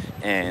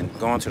and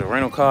going to the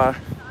rental car,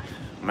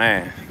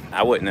 man,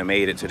 I wouldn't have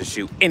made it to the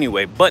shoot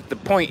anyway. But the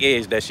point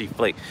is that she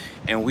flaked,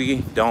 and we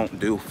don't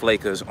do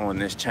flakers on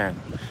this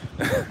channel.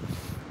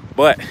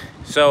 But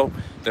so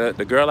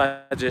the girl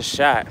I just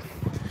shot,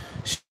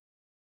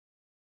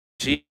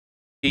 she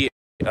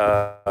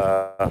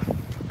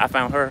I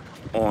found her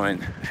on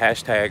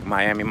hashtag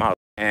Miami model,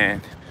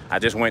 and I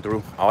just went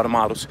through all the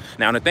models.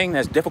 Now the thing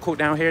that's difficult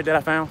down here that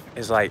I found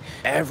is like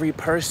every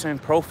person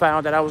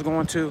profile that I was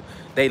going to,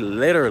 they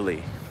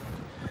literally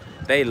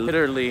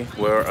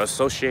were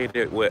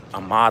associated with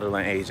a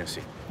modeling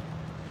agency.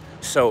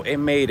 So it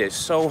made it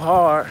so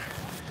hard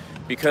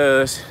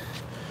because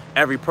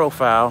every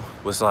profile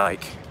was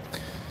like,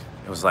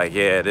 it was like,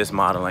 yeah, this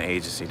modeling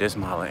agency, this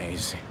modeling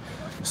agency.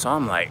 So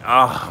I'm like,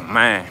 oh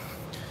man.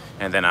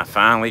 And then I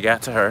finally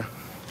got to her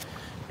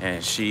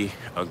and she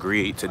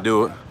agreed to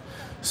do it.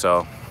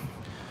 So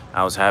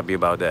I was happy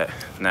about that.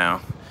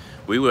 Now,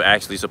 we were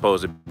actually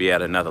supposed to be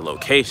at another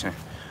location,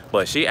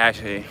 but she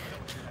actually,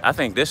 I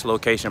think this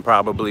location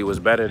probably was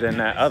better than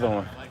that other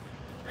one.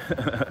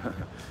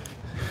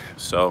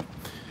 So,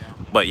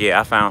 but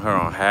yeah, I found her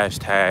on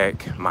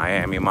hashtag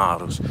Miami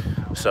models.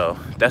 So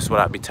that's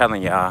what I be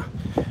telling y'all,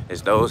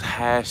 is those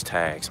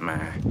hashtags,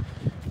 man,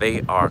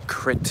 they are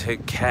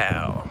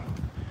critical.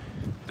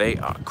 They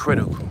are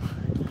critical.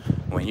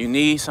 When you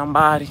need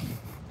somebody,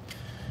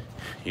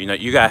 you know,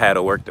 you gotta have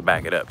to work to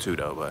back it up too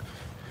though, but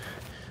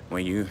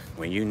when you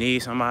need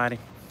somebody,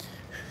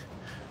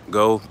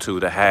 go to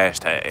the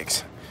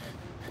hashtags.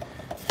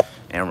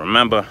 And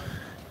remember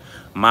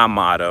my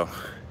motto.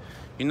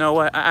 You know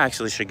what? I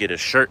actually should get a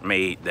shirt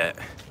made that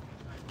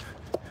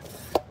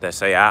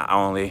say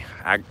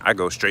I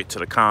go straight to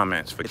the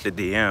comments, forget the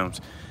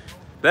DMs.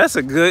 That's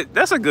a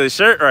good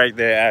shirt right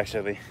there,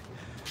 actually.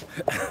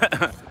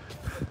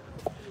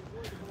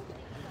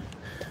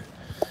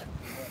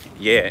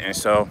 Yeah, and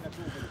so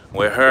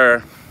with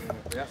her,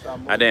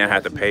 I didn't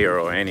have to pay her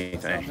or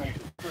anything.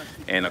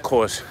 And of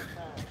course,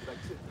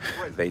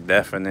 they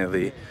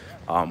definitely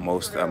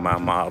most of my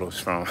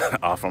models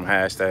are from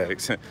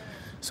hashtags.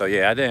 So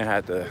yeah, I didn't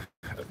have to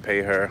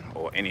pay her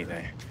or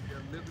anything.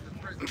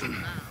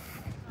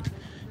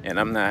 And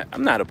I'm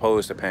not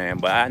opposed to paying,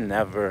 but I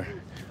never,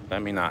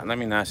 let me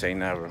not say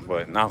never,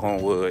 but knock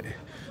on wood,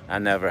 I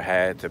never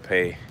had to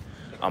pay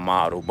a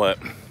model, but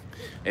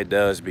it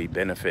does be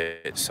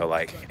benefits. So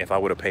like if I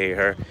would have paid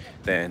her,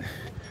 then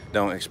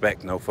don't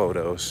expect no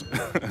photos.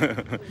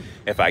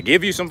 If I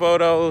give you some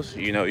photos,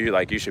 you know,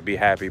 you should be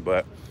happy,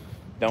 but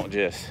don't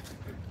just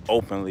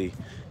openly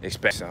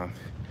expect some.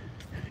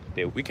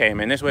 We came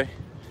in this way?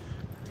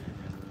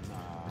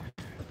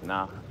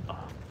 Nah.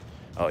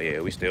 Oh yeah,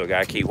 we still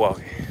gotta keep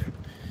walking.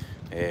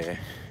 Yeah,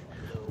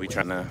 we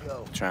trying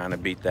to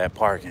beat that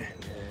parking.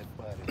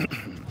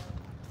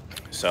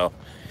 So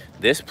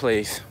this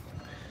place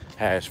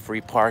has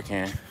free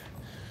parking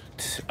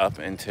up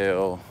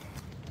until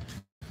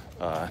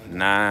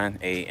 9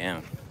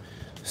 a.m.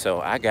 So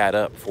I got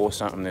up for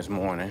something this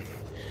morning,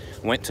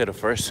 went to the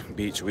first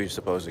beach we were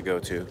supposed to go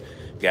to,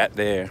 got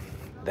there,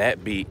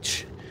 that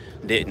beach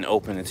didn't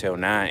open until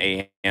 9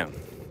 a.m.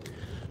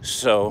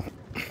 So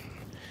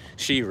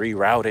she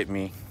rerouted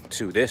me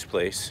to this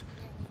place.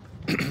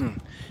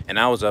 And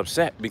I was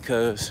upset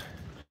because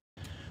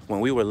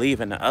when we were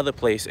leaving the other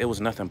place, it was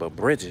nothing but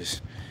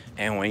bridges.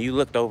 And when you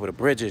looked over the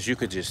bridges, you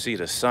could just see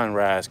the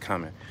sunrise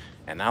coming.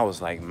 And I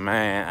was like,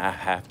 man, I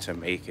have to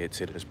make it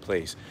to this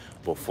place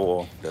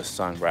before the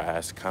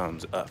sunrise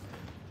comes up.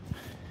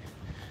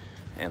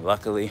 And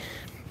luckily,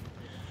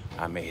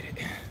 I made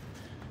it.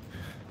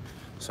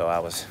 So I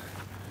was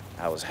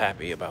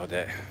happy about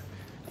that.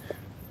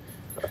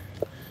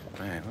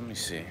 Man, let me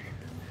see.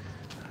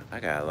 I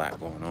got a lot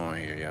going on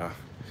here, y'all.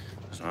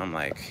 So I'm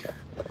like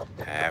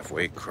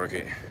halfway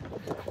crooked.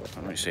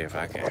 Let me see if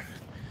I can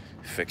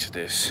fix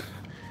this,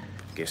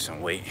 get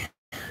some weight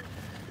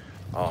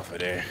off of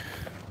there.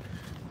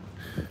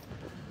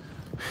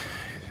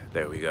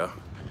 There we go.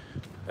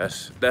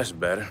 That's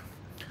better.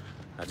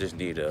 I just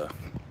need a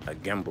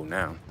gimbal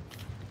now.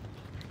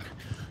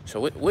 So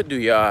what do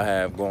y'all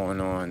have going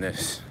on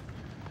this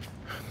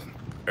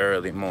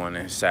early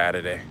morning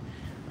Saturday?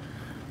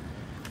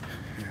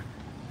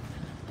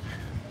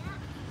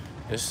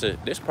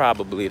 This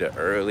probably the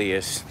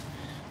earliest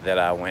that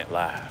I went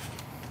live.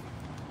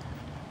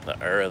 The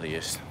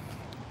earliest.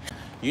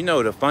 You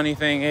know, the funny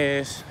thing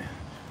is,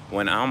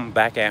 when I'm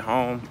back at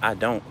home, I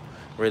don't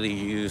really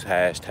use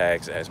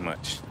hashtags as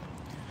much.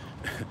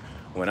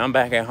 When I'm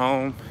back at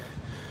home,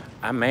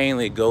 I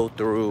mainly go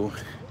through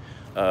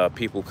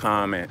people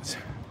comments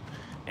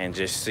and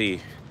just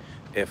see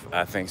if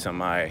I think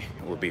somebody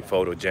would be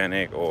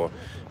photogenic, or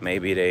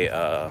maybe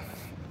they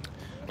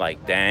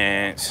like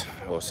dance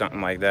or something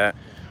like that,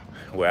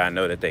 where I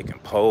know that they can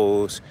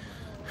pose,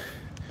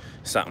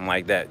 something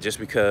like that. Just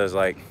because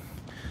like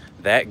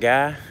that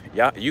guy,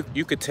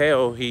 you could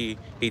tell he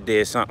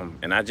did something,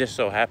 and I just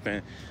so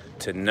happened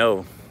to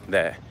know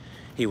that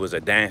he was a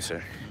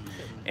dancer,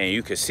 and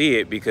you could see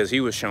it because he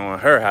was showing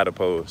her how to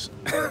pose.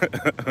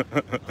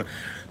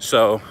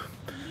 So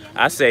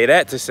I say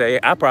that to say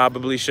I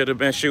probably should have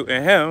been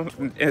shooting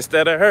him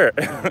instead of her.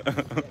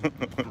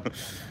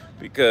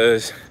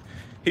 Because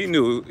he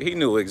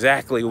knew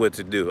exactly what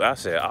to do. I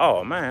said,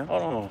 oh man,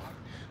 hold on.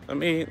 Let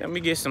me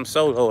get some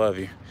solo of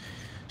you.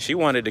 She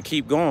wanted to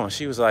keep going.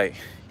 She was like,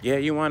 yeah,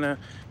 you want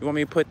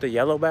me to put the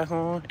yellow back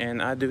on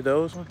and I do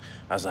those ones?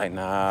 I was like,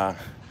 nah,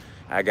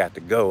 I got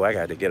to go. I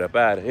got to get up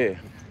out of here.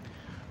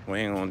 We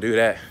ain't gonna do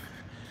that.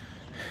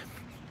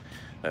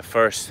 At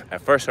first her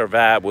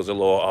vibe was a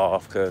little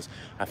off because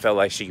I felt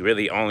like she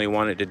really only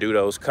wanted to do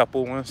those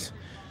couple ones.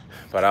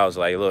 But I was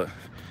like, look,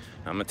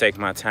 I'm gonna take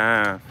my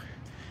time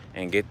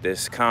and get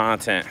this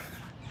content.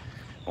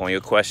 On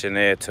your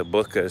questionnaire to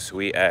book us,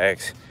 we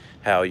asked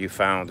how you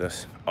found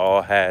us,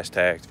 all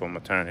hashtags for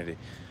maternity.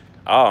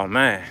 Oh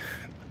man,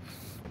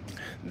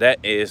 that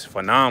is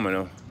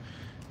phenomenal.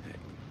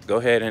 Go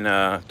ahead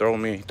and throw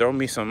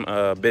me some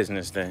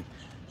business then.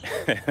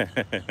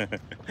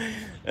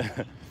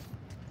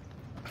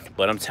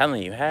 But I'm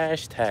telling you,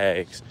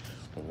 hashtags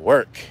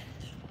work.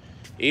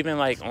 Even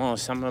like on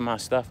some of my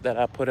stuff that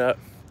I put up,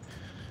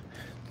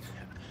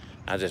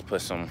 I just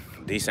put some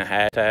decent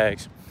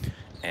hashtags,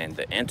 and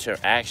the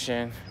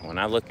interaction, when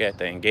I look at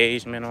the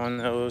engagement on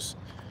those,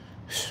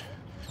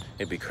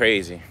 it'd be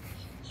crazy.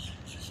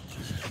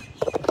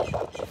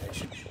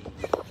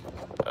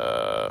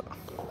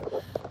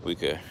 We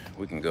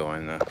can go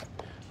in the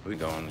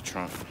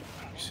trunk.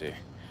 Let me see.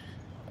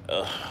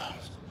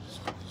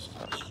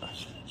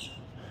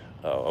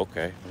 Oh,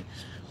 okay.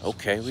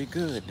 Okay, we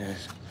good then.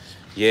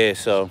 Yeah,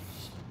 so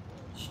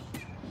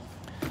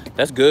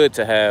that's good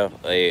to have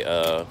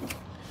a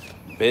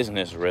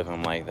business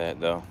rhythm like that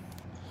though,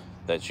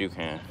 that you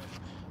can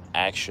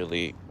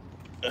actually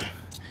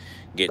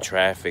get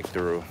traffic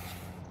through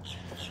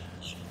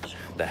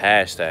the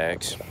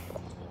hashtags.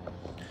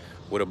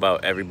 What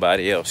about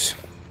everybody else?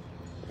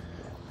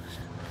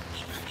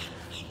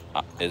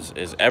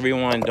 Is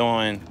everyone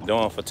doing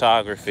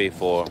photography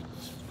for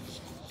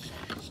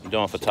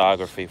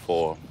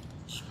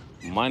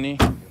money?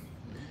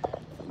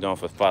 Doing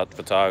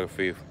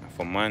photography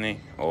for money,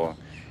 or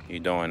you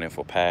doing it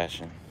for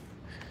passion?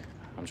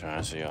 I'm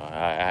trying to see.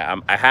 I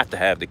have to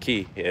have the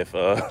key. If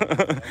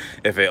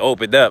if it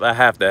opened up, I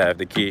have to have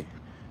the key.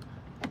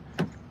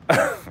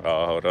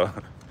 Oh, hold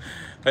on.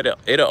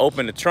 It'll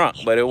open the trunk,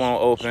 but it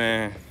won't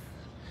open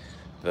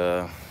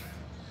the.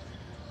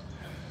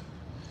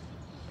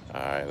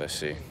 All right, let's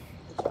see.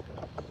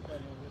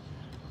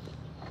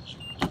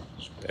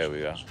 There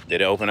we go.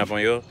 Did it open up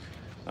on yours?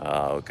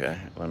 Okay.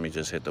 Let me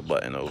just hit the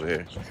button over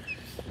here.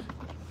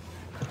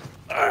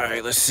 All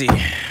right, let's see.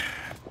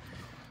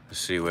 Let's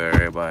see where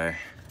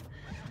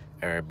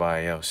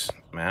everybody else.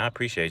 Man, I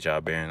appreciate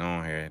y'all being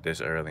on here this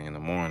early in the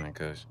morning,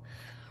 cause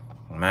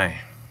man.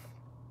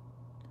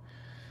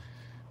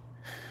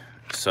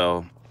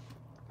 So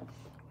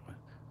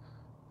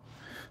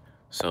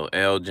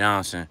L.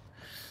 Johnson,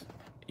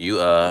 you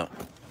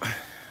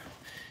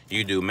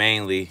do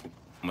mainly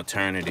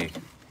maternity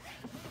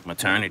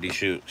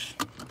shoots.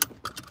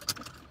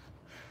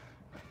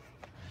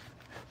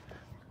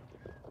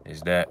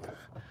 Is that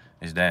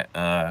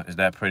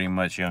pretty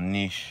much your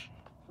niche?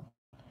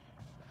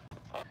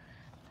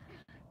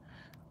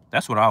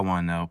 That's what I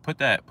want to know. Put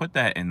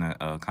that in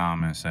the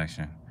comment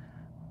section.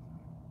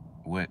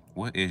 What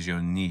is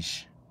your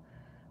niche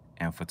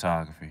in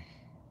photography?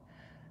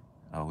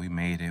 Oh, we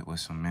made it with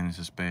some minutes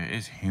to spare.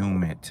 It's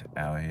humid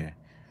out here.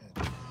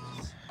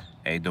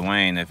 Hey,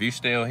 Dwayne, if you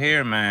still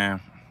here, man,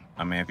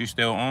 if you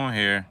still on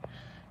here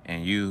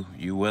and you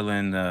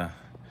willing to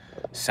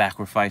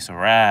sacrifice a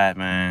ride,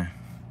 man,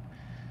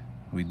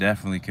 we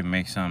definitely can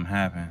make something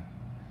happen.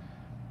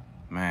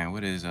 Man,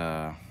 what is,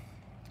 I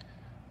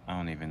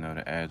don't even know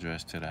the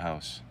address to the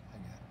house.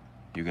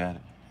 You got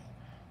it?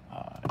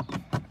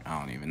 I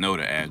don't even know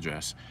the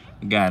address.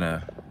 Got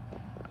a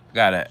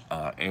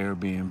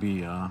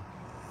Airbnb, y'all.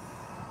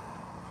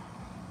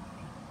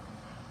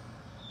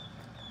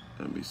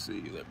 Let me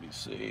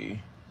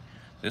see.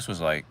 This was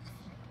like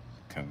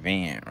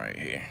convenient right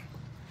here.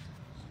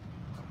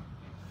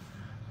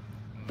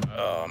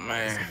 Oh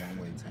man.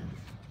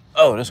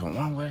 Oh, this one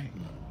one way?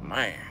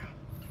 Man.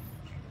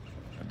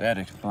 That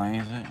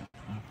explains it.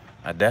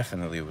 I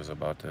definitely was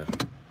about to.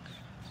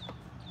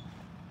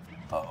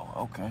 Oh,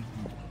 okay.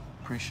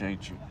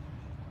 Appreciate you.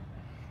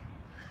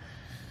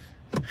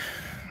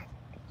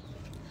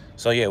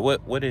 So yeah,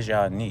 what is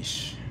y'all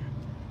niche?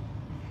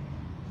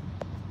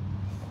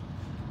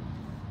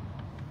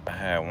 I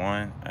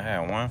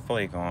had one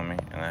flake on me,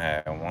 and I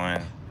had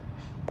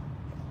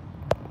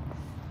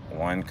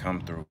one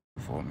come through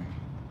for me.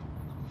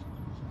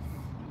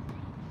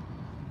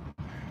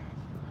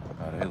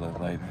 Oh, they look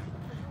like that.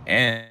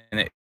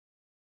 And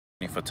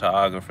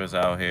photographers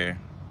out here.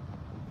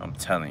 I'm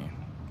telling you,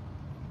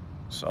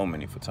 so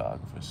many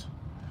photographers.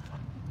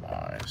 All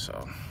right,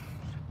 so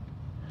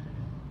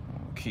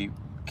keep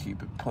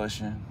it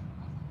pushing.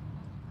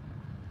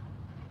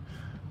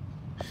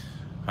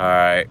 All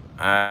right,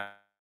 I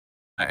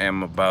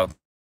am about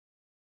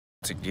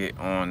to get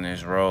on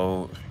this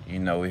road. You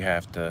know, we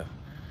have to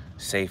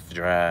safe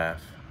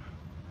drive.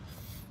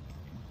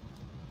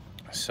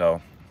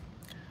 So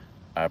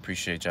I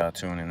appreciate y'all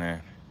tuning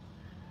in.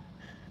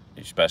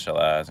 You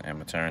specialize in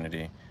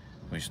maternity.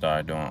 We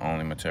started doing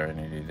only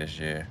maternity this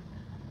year.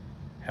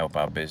 Help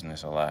our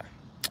business a lot.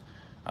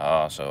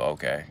 So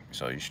okay,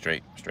 so you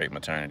straight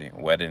maternity,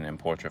 wedding and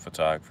portrait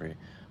photography,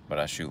 but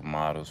I shoot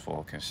models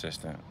for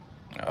consistent.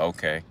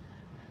 Okay,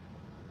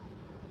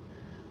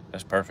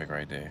 that's perfect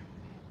right there.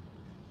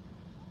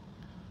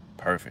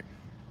 Perfect.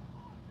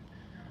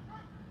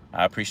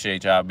 I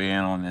appreciate y'all being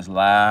on this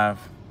live.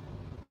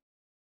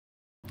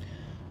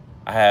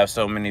 I have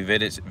so many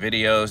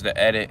videos to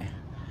edit.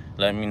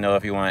 Let me know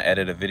if you want to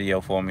edit a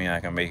video for me. I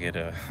can make it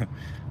a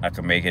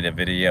a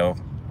video.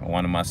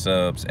 One of my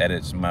subs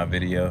edits my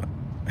video.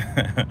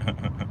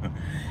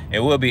 It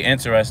will be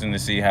interesting to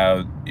see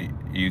how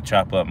you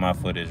chop up my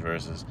footage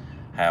versus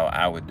how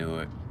I would do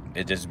it.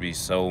 It just be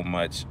so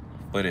much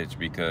footage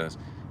because,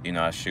 you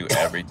know, I shoot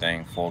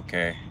everything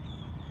 4K,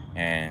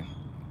 and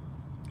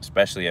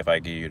especially if I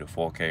give you the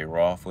 4K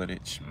raw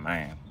footage,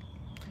 man,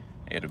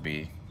 it'll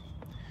be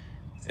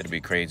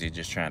crazy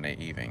just trying to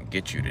even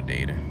get you the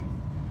data.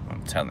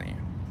 I'm telling you.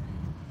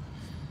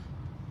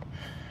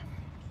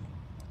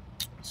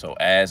 So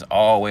as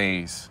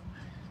always,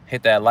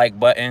 hit that like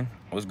button.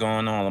 What's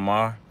going on,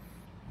 Lamar?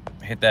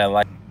 Hit that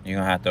like. You're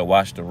gonna have to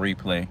watch the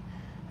replay,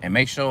 and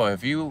make sure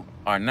if you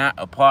are not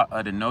a part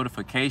of the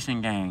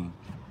notification gang,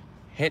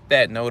 hit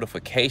that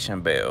notification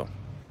bell.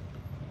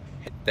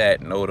 Hit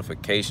that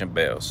notification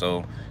bell.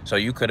 So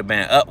you could have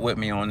been up with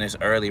me on this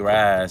early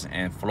rise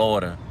in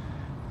Florida,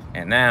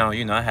 and now,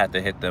 you know, I have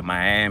to hit the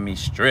Miami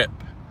Strip,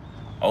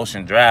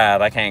 Ocean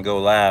Drive. I can't go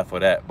live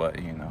for that,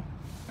 but you know,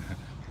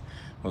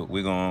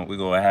 we're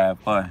gonna have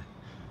fun.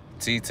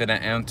 T to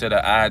the M to the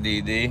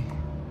IDD.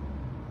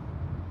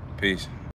 Peace.